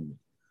ROI than me,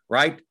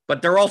 right?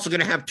 But they're also going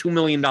to have $2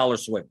 million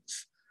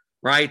swings,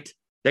 right?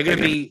 They're going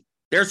to be,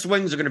 their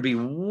swings are going to be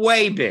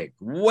way big,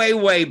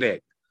 way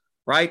big,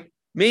 right?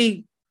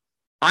 Me,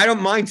 I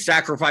don't mind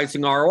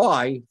sacrificing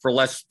ROI for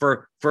less,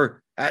 for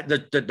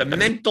the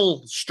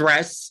mental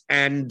stress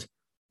and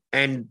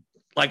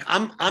like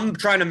I'm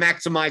trying to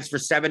maximize for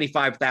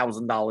 $75,000,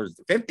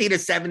 $50,000 to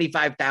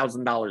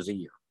 $75,000 a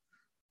year,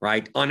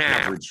 right? On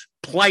average,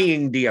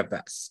 playing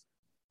DFS.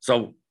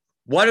 So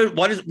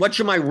what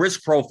should my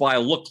risk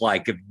profile look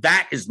like if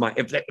that is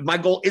if my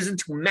goal isn't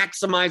to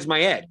maximize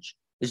my edge,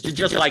 is to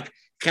just like,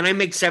 can I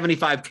make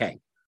 75K?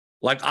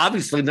 Like,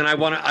 obviously, then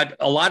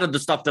a lot of the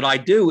stuff that I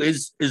do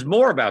is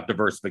more about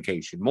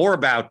diversification, more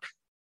about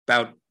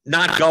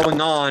not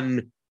going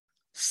on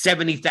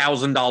 $70,000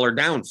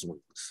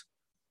 downswings,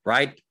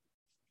 right?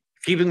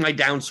 Keeping my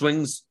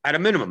downswings at a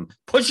minimum,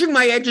 pushing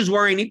my edges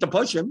where I need to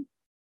push them.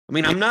 I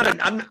mean,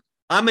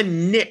 I'm a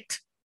nit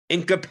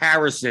in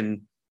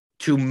comparison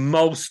to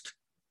most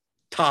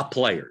top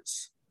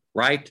players,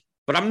 right?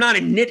 But I'm not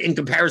a nit in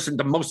comparison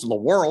to most of the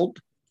world,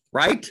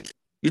 right?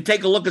 You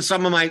take a look at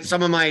some of my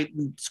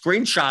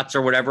screenshots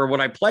or whatever when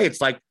I play. It's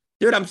like,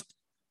 dude,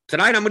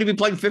 tonight I'm going to be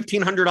playing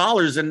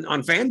 $1,500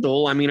 on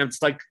FanDuel. I mean,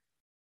 it's like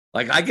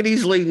I could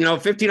easily,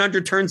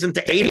 $1,500 turns into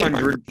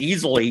 $800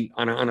 easily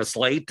on a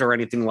slate or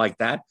anything like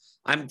that.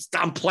 I'm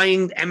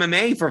playing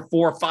MMA for $4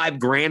 or $5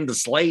 grand a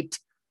slate,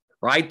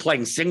 right?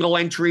 Playing single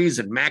entries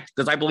and max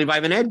because I believe I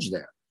have an edge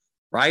there,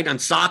 right? On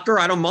soccer,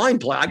 I don't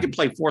mind play. I can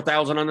play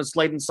 4,000 on the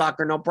slate in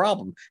soccer, no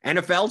problem.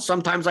 NFL,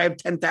 sometimes I have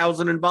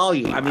 10,000 in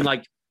volume. I mean,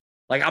 like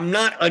I'm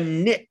not a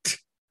nit,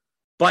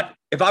 but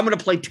if I'm going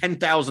to play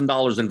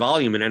 $10,000 in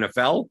volume in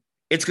NFL,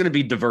 it's going to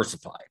be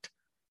diversified.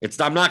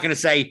 I'm not going to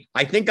say,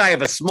 I think I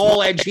have a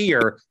small edge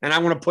here and I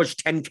want to push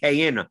 10K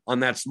in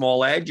on that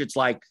small edge. It's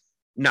like,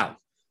 no,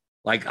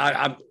 like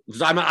I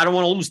don't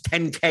want to lose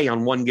 10K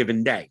on one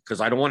given day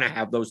because I don't want to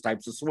have those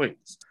types of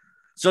swings.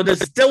 So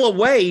there's still a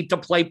way to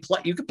play.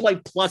 You can play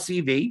plus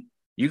EV.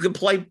 You can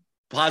play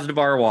positive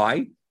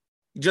ROI.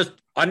 Just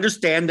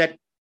understand that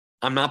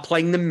I'm not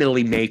playing the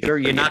milli maker.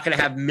 You're not going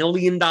to have $1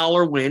 million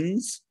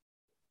wins.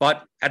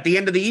 But at the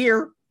end of the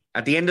year,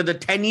 at the end of the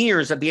 10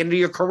 years, at the end of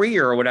your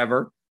career or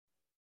whatever,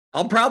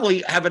 I'll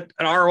probably have an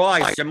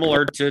ROI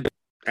similar to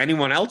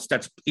anyone else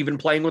that's even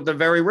playing with a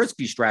very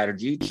risky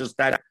strategy. It's just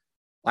that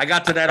I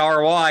got to that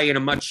ROI in a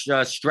much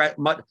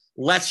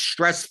less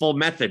stressful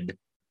method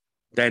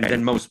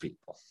than most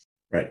people.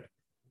 Right.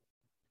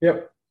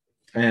 Yep.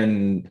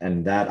 And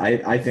that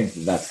I think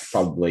that's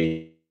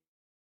probably,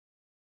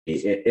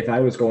 if I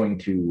was going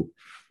to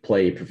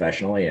play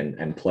professionally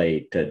and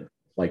play to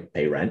like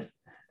pay rent,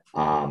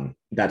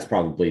 that's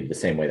probably the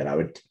same way that I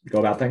would go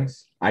about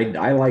things.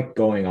 I like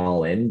going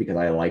all in because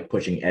I like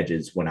pushing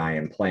edges when I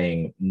am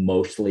playing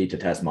mostly to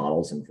test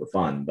models and for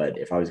fun. But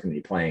if I was going to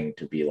be playing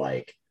to be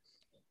like,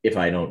 if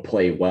I don't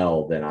play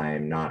well, then I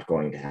am not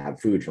going to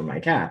have food for my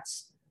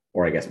cats,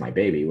 or I guess my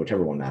baby,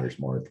 whichever one matters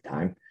more at the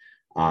time.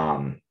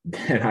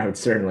 Then I would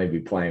certainly be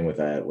playing with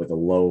a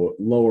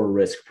lower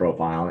risk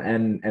profile.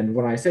 And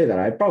when I say that,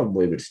 I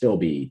probably would still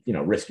be,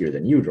 riskier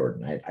than you,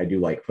 Jordan. I do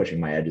like pushing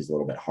my edges a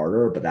little bit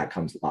harder, but that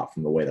comes a lot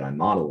from the way that I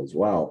model as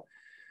well.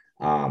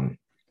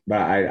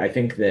 But I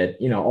think that,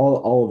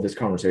 all of this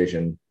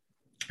conversation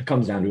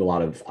comes down to a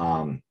lot of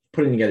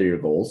putting together your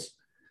goals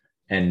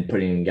and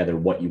putting together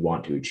what you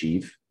want to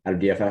achieve out of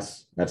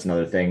DFS. That's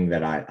another thing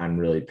that I'm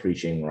really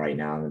preaching right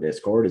now in the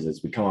Discord is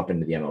as we come up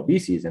into the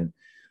MLB season,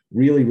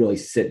 really, really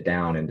sit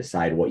down and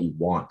decide what you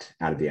want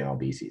out of the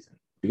MLB season.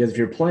 Because if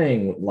you're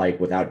playing like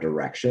without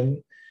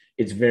direction,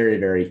 it's very,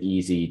 very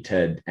easy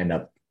to end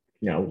up,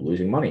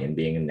 losing money and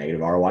being a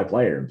negative ROI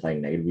player and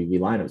playing negative EV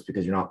lineups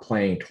because you're not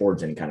playing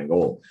towards any kind of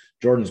goal.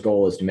 Jordan's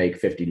goal is to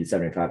make $50,000 to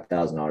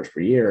 $75,000 per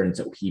year. And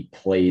so he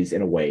plays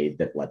in a way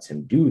that lets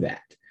him do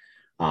that.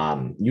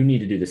 You need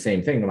to do the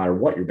same thing no matter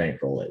what your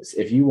bankroll is.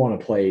 If you want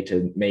to play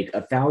to make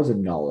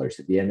 $1,000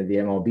 at the end of the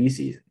MLB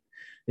season,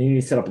 then you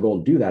need to set up a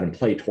goal to do that and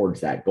play towards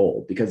that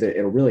goal because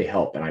it'll really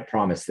help. And I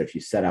promise that if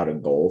you set out a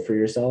goal for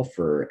yourself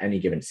for any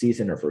given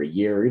season or for a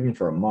year, or even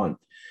for a month,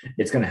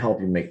 it's going to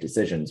help you make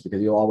decisions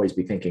because you'll always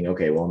be thinking,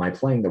 okay, well, am I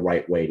playing the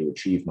right way to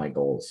achieve my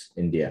goals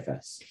in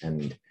DFS?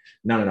 And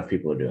not enough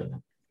people are doing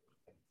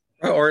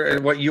that. Or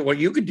what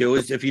you could do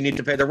is if you need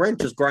to pay the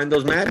rent, just grind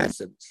those Madden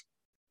Sims.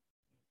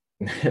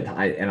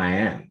 I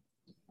am.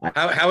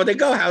 How would they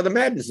go? How are the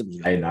Madden Sims?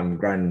 I'm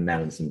grinding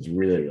Madden Sims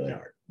really, really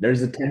hard.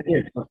 There's a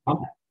 10-year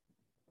combat.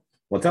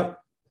 What's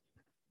up?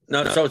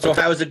 No, so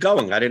how is it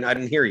going? I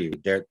didn't hear you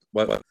there.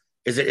 What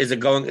is it? Is it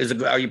going?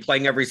 Are you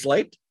playing every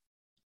slate?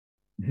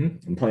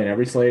 Mm-hmm. I'm playing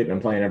every slate and I'm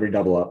playing every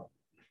double up,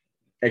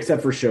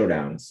 except for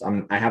showdowns.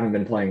 I haven't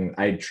been playing.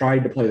 I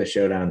tried to play the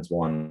showdowns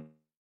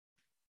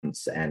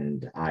once,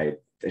 and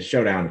the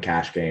showdown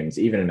cash games,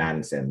 even in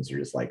Madden Sims, are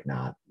just like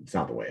it's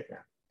not the way, man.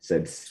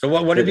 So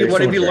what have you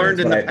learned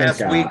in the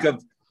past week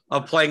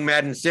of playing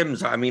Madden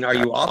Sims? I mean, are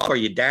you up? Are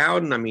you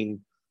down? I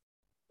mean,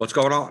 what's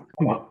going on?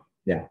 I'm up.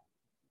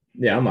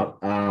 Yeah, I'm up.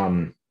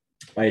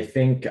 I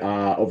think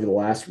over the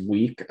last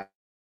week,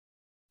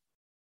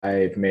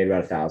 I've made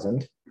about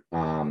 1,000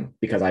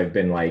 because I've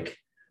been like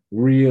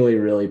really,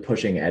 really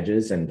pushing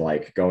edges and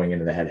like going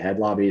into the head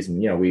lobbies. And,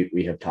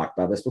 we have talked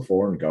about this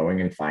before and going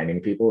and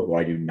finding people who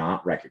I do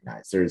not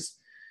recognize. There's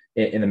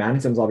in the Madden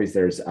Sims lobbies,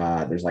 there's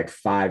like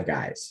 5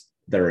 guys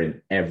that are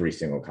in every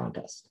single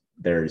contest.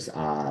 There's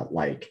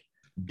like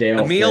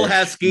Dale Emil Fish,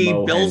 Heskey,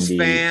 Mo Bills Hendy,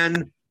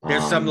 fan.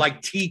 There's some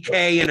like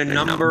TK and a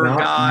number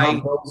guy.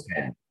 Not Bills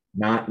fan.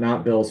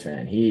 Not Bills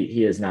fan.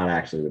 He has not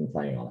actually been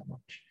playing all that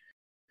much.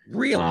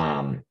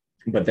 Really?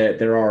 But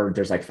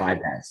there's like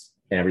 5 guys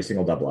in every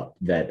single double up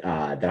that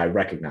I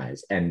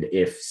recognize. And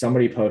if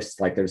somebody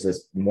posts, like there's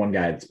this one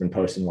guy that's been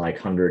posting like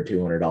 $100,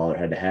 $200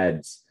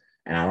 head-to-heads,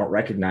 and I don't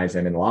recognize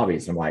him in the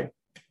lobbies, I'm like,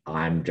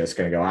 I'm just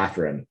going to go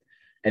after him.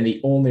 And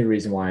the only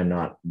reason why I'm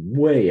not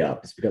way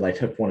up is because I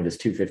took one of his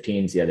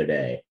 215s the other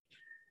day.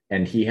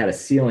 And he had a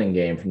ceiling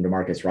game from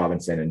DeMarcus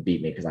Robinson and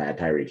beat me because I had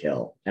Tyreek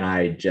Hill. And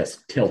I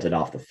just tilted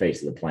off the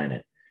face of the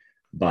planet.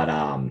 But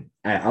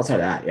outside of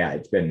that, yeah,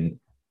 it's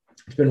been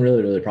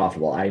really, really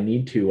profitable. I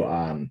need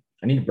to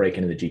break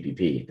into the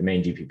GPP, the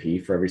main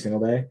GPP for every single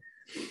day.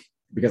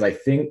 Because I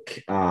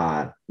think,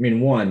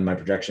 one, my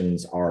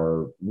projections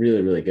are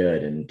really, really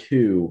good. And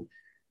 2,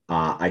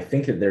 I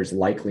think that there's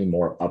likely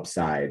more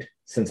upside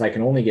since I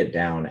can only get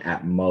down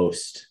at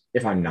most,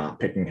 if I'm not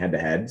picking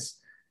head-to-heads,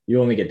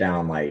 you only get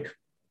down like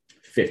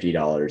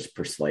 $50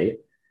 per slate.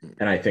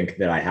 And I think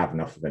that I have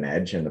enough of an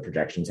edge and the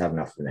projections have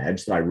enough of an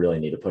edge that I really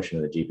need to push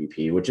into the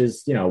GPP, which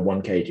is,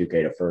 1K,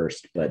 2K to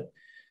first. But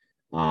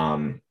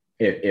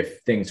if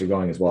things are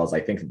going as well as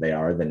I think that they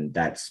are, then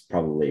that's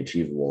probably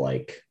achievable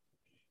like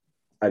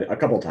a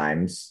couple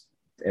times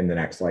in the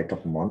next like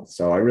couple months.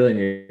 So I really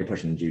need to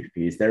push into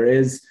GPPs.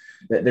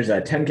 There's a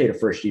 10K to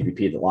first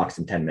GPP that locks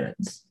in 10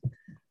 minutes.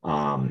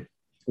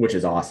 Which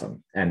is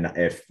awesome. And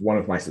if one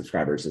of my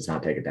subscribers does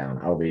not take it down,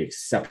 I'll be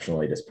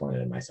exceptionally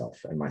disappointed in myself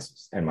and my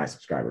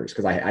subscribers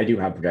because I do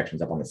have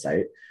projections up on the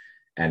site.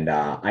 And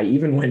I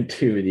even went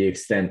to the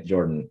extent,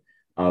 Jordan,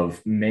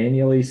 of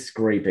manually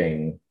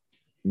inputting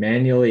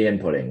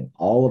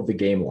all of the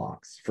game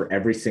logs for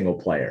every single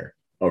player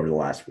over the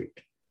last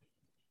week.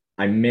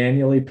 I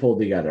manually pulled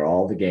together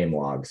all the game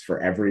logs for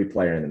every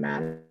player in the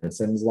Madden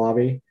Sims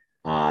lobby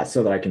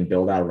so that I can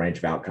build out a range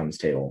of outcomes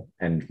table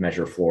and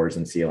measure floors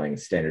and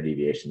ceilings, standard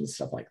deviations,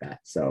 stuff like that.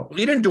 So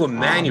you didn't do it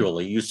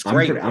manually. You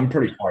scraped. I'm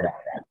pretty far down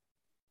that.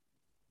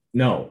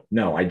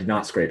 No, I did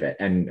not scrape it.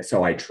 And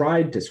so I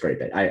tried to scrape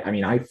it.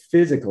 I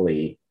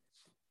physically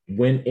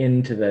went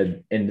into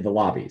the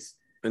lobbies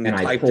and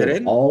I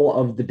pulled all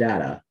of the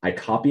data. I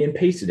copy and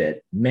pasted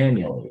it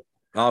manually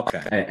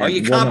Okay. And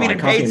You well, no, copied I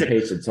and copied and pasted.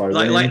 pasted. So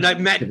I went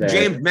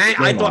James,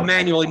 I thought log.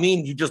 manually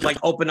means you just like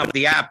open up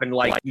the app and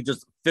like you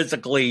just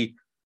physically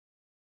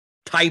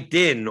typed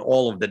in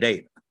all of the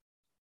data.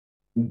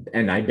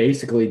 And I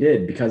basically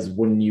did, because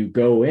when you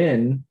go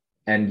in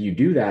and you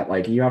do that,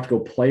 like you have to go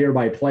player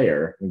by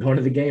player and go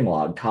into the game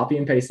log, copy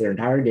and paste their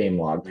entire game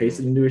log, paste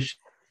it into a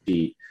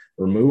sheet,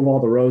 remove all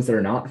the rows that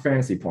are not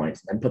fantasy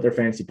points, and put their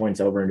fantasy points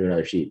over into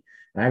another sheet.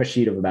 And I have a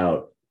sheet of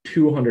about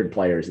 200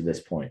 players at this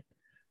point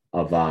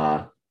of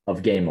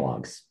game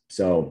logs.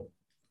 So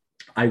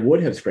I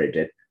would have scraped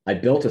it. I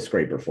built a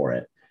scraper for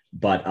it,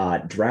 but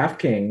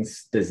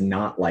DraftKings does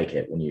not like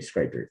it when you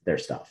scrape their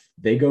stuff.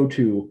 They go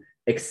to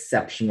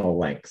exceptional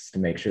lengths to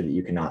make sure that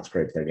you cannot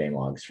scrape their game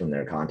logs from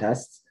their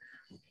contests.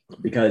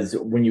 Because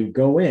when you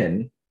go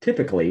in,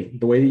 typically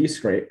the way that you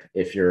scrape,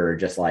 if you're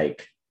just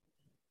like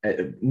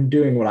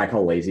doing what I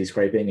call lazy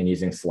scraping and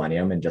using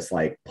Selenium and just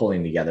like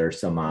pulling together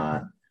some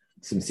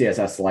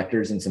CSS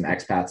selectors and some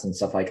expats and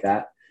stuff like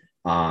that,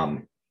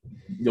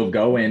 you'll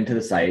go into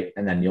the site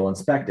and then you'll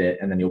inspect it,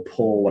 and then you'll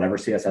pull whatever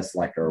CSS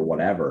selector or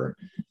whatever,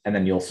 and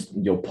then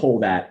you'll pull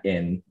that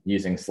in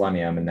using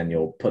Selenium, and then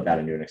you'll put that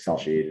into an Excel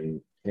sheet.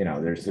 And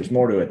there's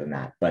more to it than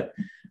that. But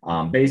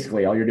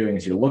basically, all you're doing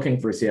is you're looking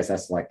for a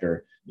CSS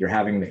selector. You're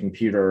having the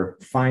computer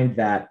find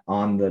that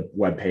on the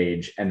web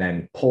page, and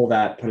then pull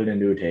that, put it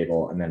into a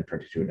table, and then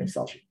print it to an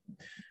Excel sheet.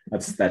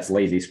 That's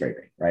lazy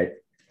scraping, right?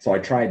 So I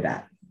tried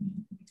that,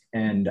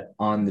 and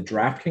on the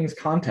DraftKings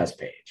contest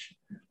page,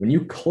 when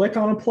you click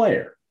on a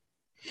player,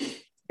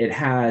 it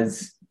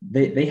has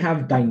they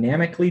have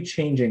dynamically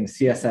changing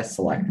CSS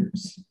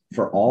selectors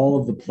for all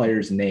of the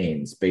players'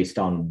 names based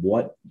on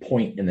what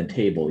point in the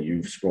table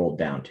you've scrolled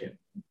down to,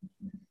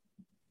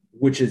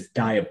 which is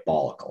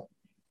diabolical.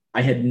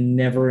 I had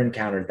never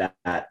encountered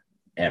that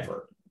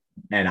ever.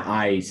 And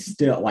I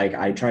still,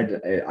 I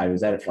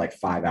was at it for like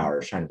 5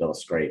 hours trying to build a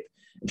scrape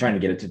and trying to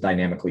get it to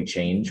dynamically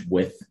change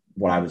with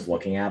what I was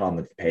looking at on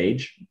the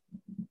page.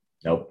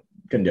 Nope,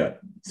 couldn't do it.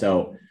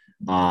 So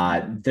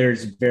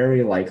there's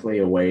very likely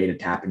a way to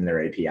tap into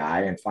their API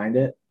and find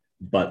it,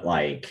 but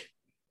I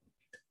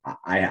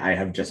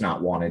have just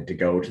not wanted to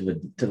go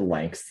to the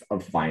lengths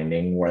of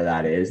finding where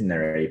that is in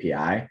their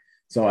API.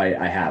 So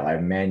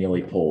I've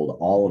manually pulled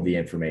all of the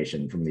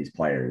information from these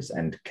players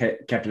and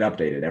kept it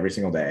updated every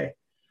single day,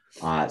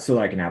 so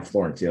that I can have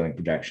floor and ceiling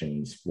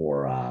projections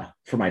for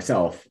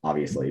myself,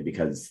 obviously,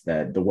 because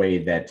the way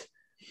that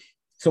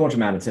so much of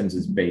Madden Sims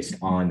is based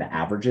on the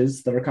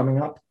averages that are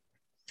coming up.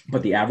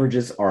 But the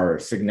averages are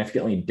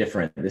significantly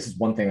different. This is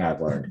one thing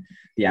I've learned.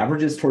 The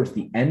averages towards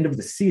the end of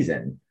the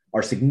season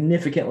are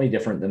significantly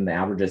different than the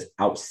averages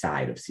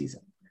outside of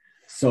season.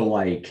 So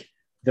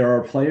there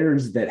are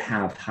players that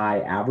have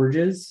high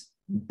averages,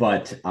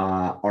 but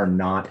are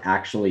not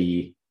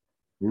actually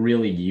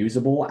really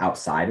usable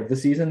outside of the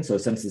season. So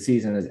since the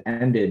season has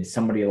ended,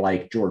 somebody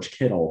like George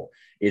Kittle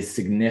is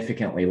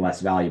significantly less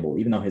valuable,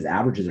 even though his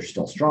averages are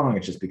still strong.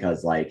 It's just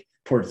because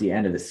towards the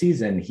end of the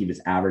season, he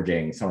was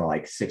averaging somewhere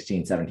like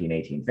 16, 17,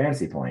 18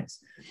 fantasy points.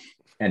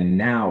 And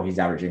now he's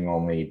averaging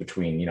only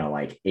between,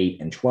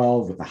 8 and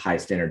 12 with a high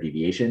standard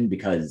deviation,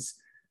 because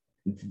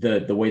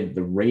the way that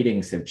the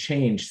ratings have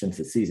changed since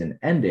the season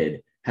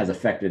ended has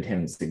affected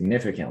him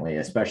significantly,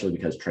 especially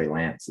because Trey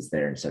Lance is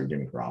there instead of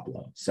Jimmy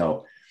Garoppolo.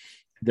 So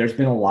there's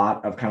been a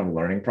lot of kind of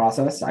learning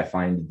process. I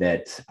find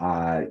that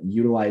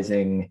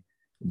utilizing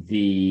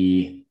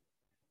the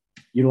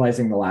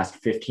last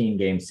 15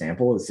 game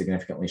sample is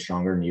significantly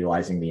stronger than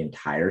utilizing the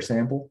entire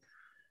sample.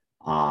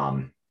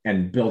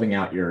 And building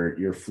out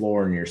your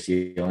floor and your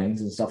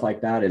ceilings and stuff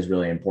like that is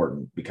really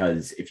important,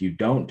 because if you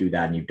don't do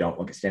that and you don't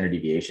look at standard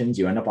deviations,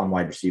 you end up on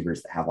wide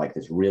receivers that have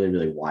this really,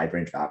 really wide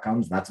range of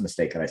outcomes. And that's a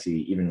mistake that I see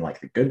even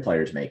the good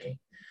players making,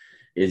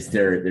 is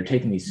they're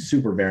taking these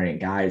super variant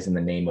guys in the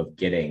name of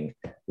getting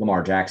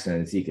Lamar Jackson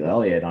and Ezekiel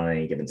Elliott on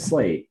any given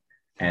slate.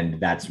 And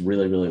that's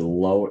really, really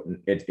low.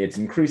 It's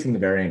increasing the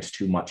variance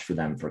too much for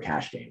them for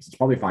cash games. It's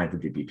probably fine for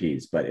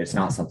GPPs, but it's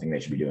not something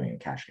they should be doing in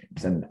cash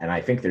games. And I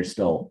think there's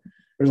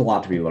a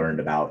lot to be learned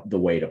about the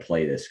way to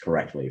play this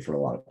correctly for a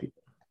lot of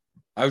people.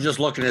 I was just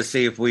looking to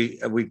see if we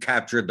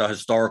captured the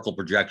historical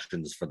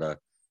projections for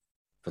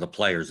the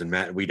players,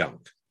 and we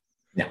don't.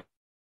 No.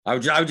 I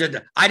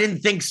didn't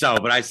think so,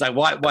 but I said,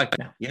 what?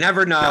 No. You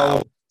never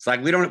know. It's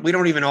we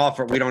don't even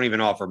offer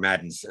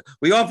Madden.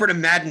 We offered a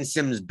Madden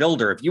Sims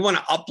builder. If you want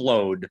to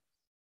upload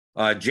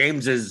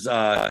James's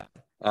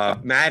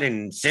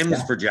Madden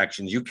Sims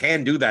projections, you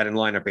can do that in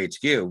Lineup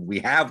HQ. We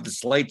have the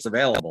slates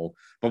available,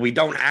 but we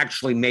don't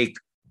actually make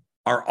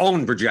our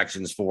own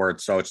projections for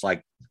it. So it's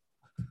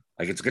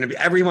it's going to be,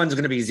 everyone's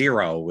going to be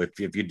zero if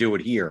you do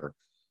it here.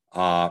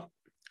 But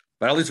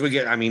at least we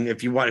get,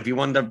 if you wanted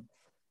to,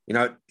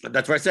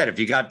 that's what I said. If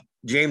you got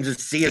James's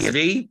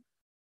CSV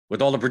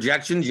with all the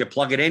projections, you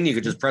plug it in, you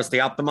could just press the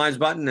optimize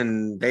button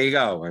and there you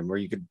go. And where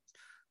you could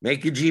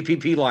make your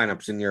GPP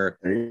lineups in your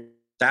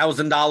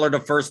 $1,000 to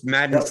first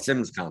Madden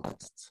Sims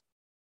contests.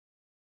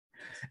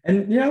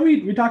 And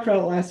we talked about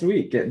it last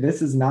week.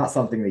 This is not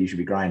something that you should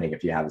be grinding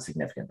if you have a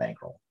significant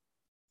bankroll.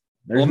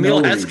 Well, no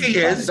Emil reason Heskey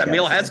to is. get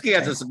Emil this Heskey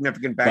has a thing.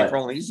 significant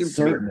bankroll, and he seems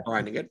to be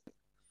grinding it.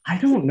 I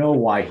don't know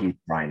why he's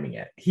grinding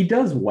it. He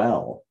does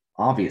well,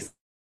 obviously.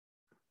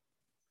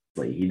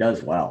 He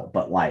does well,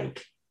 but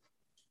like,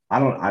 I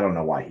don't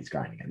know why he's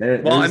grinding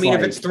it. Well, I mean,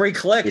 if it's 3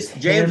 clicks,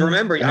 James,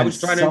 remember, I was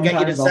trying to get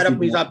you to set up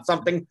me up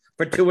something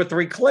for 2 or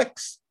 3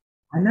 clicks.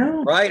 I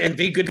know. Right? And if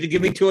he could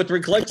give me 2 or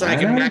 3 clicks and I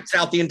can max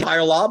out the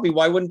entire lobby,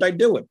 why wouldn't I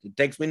do it? It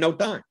takes me no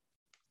time.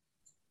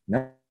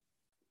 No,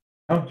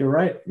 you're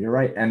right. You're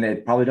right. And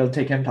it probably doesn't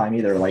take him time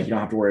either. Like, you don't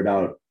have to worry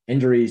about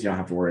injuries. You don't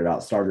have to worry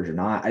about starters or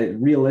not.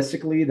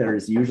 Realistically,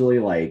 there's usually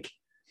like,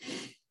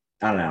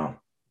 I don't know,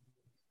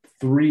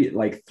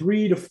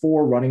 3 to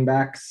 4 running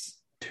backs,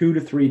 2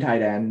 to 3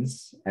 tight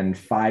ends, and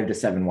 5 to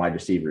 7 wide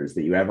receivers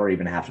that you ever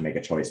even have to make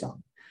a choice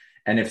on.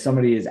 And if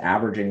somebody is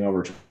averaging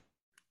over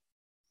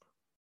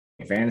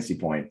fantasy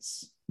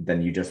points,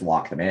 then you just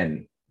lock them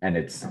in, and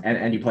it's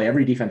and you play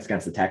every defense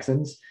against the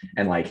Texans,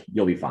 and like,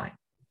 you'll be fine.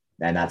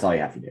 And that's all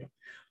you have to do.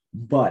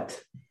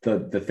 But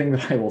the thing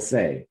that I will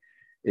say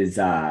is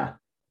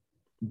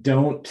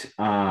don't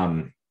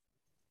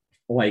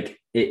like,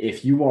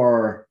 if you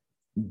are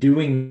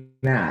doing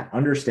that,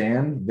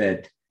 understand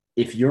that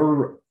if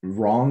you're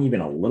wrong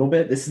even a little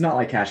bit, this is not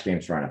like cash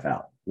games for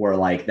NFL, where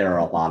like there are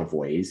a lot of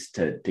ways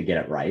to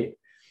get it right.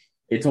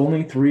 It's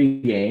only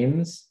 3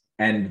 games,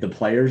 and the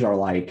players are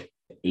like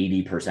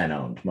 80%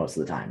 owned most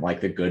of the time, like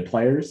the good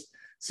players.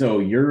 So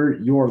you're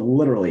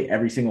literally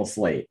every single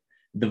slate,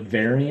 the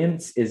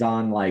variance is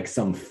on like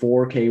some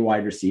 4K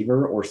wide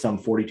receiver or some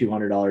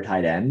 $4,200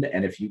 tight end.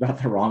 And if you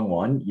got the wrong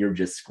one, you're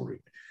just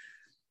screwed.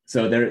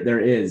 So there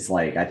is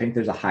like, I think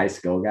there's a high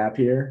skill gap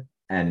here,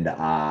 and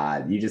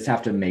you just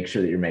have to make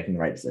sure that you're making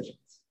the right decisions.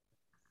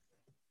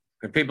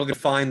 And people can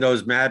find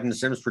those Madden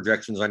Sims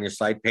projections on your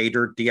site,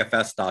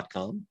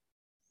 paydrdfs.com.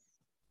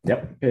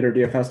 Yep,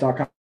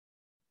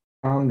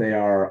 paydrdfs.com. They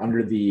are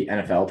under the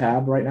NFL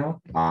tab right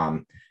now.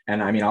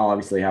 And I mean, I'll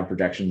obviously have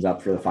projections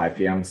up for the 5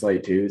 p.m.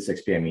 slate too,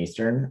 6 p.m.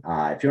 Eastern.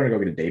 If you want to go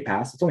get a day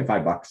pass, it's only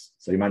 $5.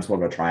 So you might as well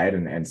go try it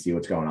and see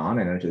what's going on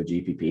and enter the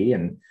GPP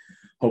and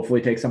hopefully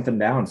take something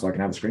down so I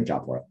can have a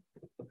screenshot for it.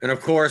 And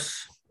of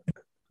course,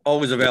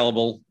 always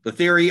available, The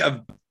Theory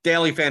of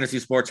Daily Fantasy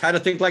Sports, How to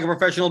Think Like a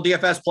Professional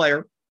DFS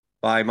Player,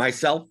 by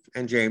myself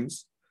and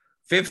James.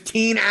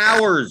 15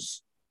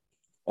 hours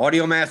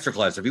audio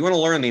masterclass. If you want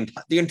to learn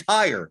the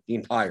entire,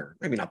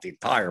 maybe not the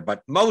entire,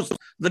 but most,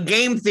 the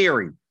game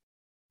theory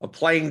of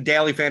playing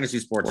daily fantasy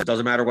sports. It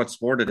doesn't matter what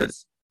sport it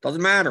is.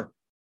 Doesn't matter.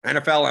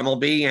 NFL,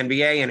 MLB,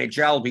 NBA,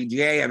 NHL,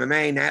 PGA,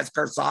 MMA,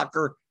 NASCAR,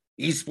 soccer,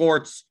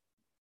 esports,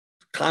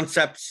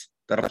 concepts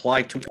that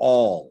apply to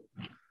all.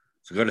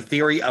 So go to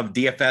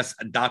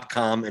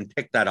theoryofdfs.com and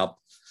pick that up.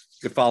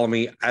 You can follow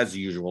me as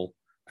usual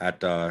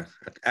at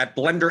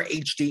Blender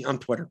HD on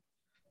Twitter.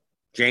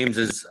 James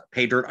is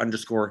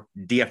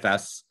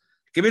paydirt_DFS.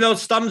 Give me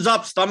those thumbs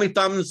up, stummy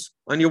thumbs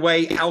on your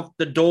way out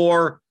the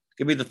door.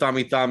 Give me the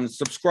thummy thumbs.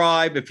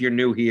 Subscribe if you're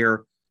new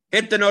here.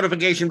 Hit the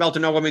notification bell to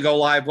know when we go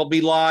live. We'll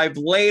be live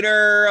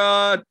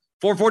later,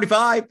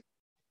 4:45.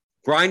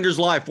 Grinders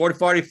live,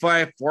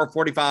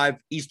 4:45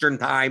 Eastern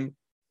time.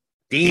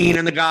 Dean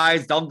and the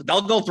guys, they'll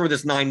go through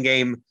this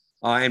 9-game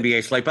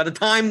NBA slate. By the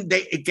time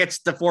it gets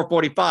to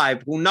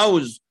 4:45, who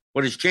knows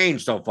what has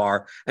changed so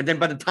far. And then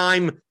by the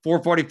time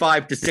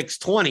 4:45 to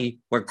 6:20,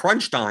 where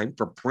crunch time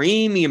for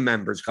premium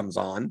members comes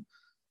on,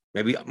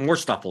 maybe more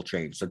stuff will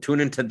change. So tune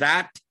into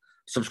that.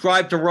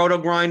 Subscribe to Roto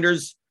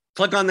Grinders.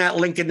 Click on that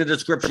link in the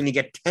description. You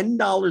get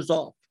 $10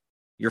 off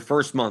your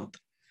first month.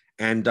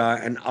 And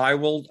I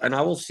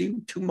will see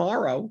you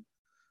tomorrow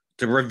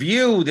to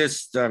review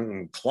this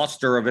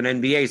cluster of an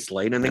NBA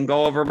slate, and then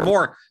go over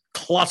more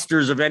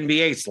clusters of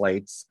NBA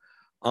slates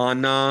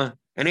on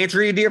and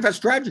answer your DFS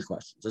strategy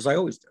questions, as I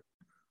always do,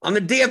 on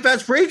the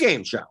DFS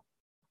pregame show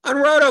on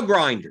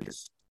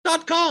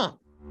rotogrinders.com.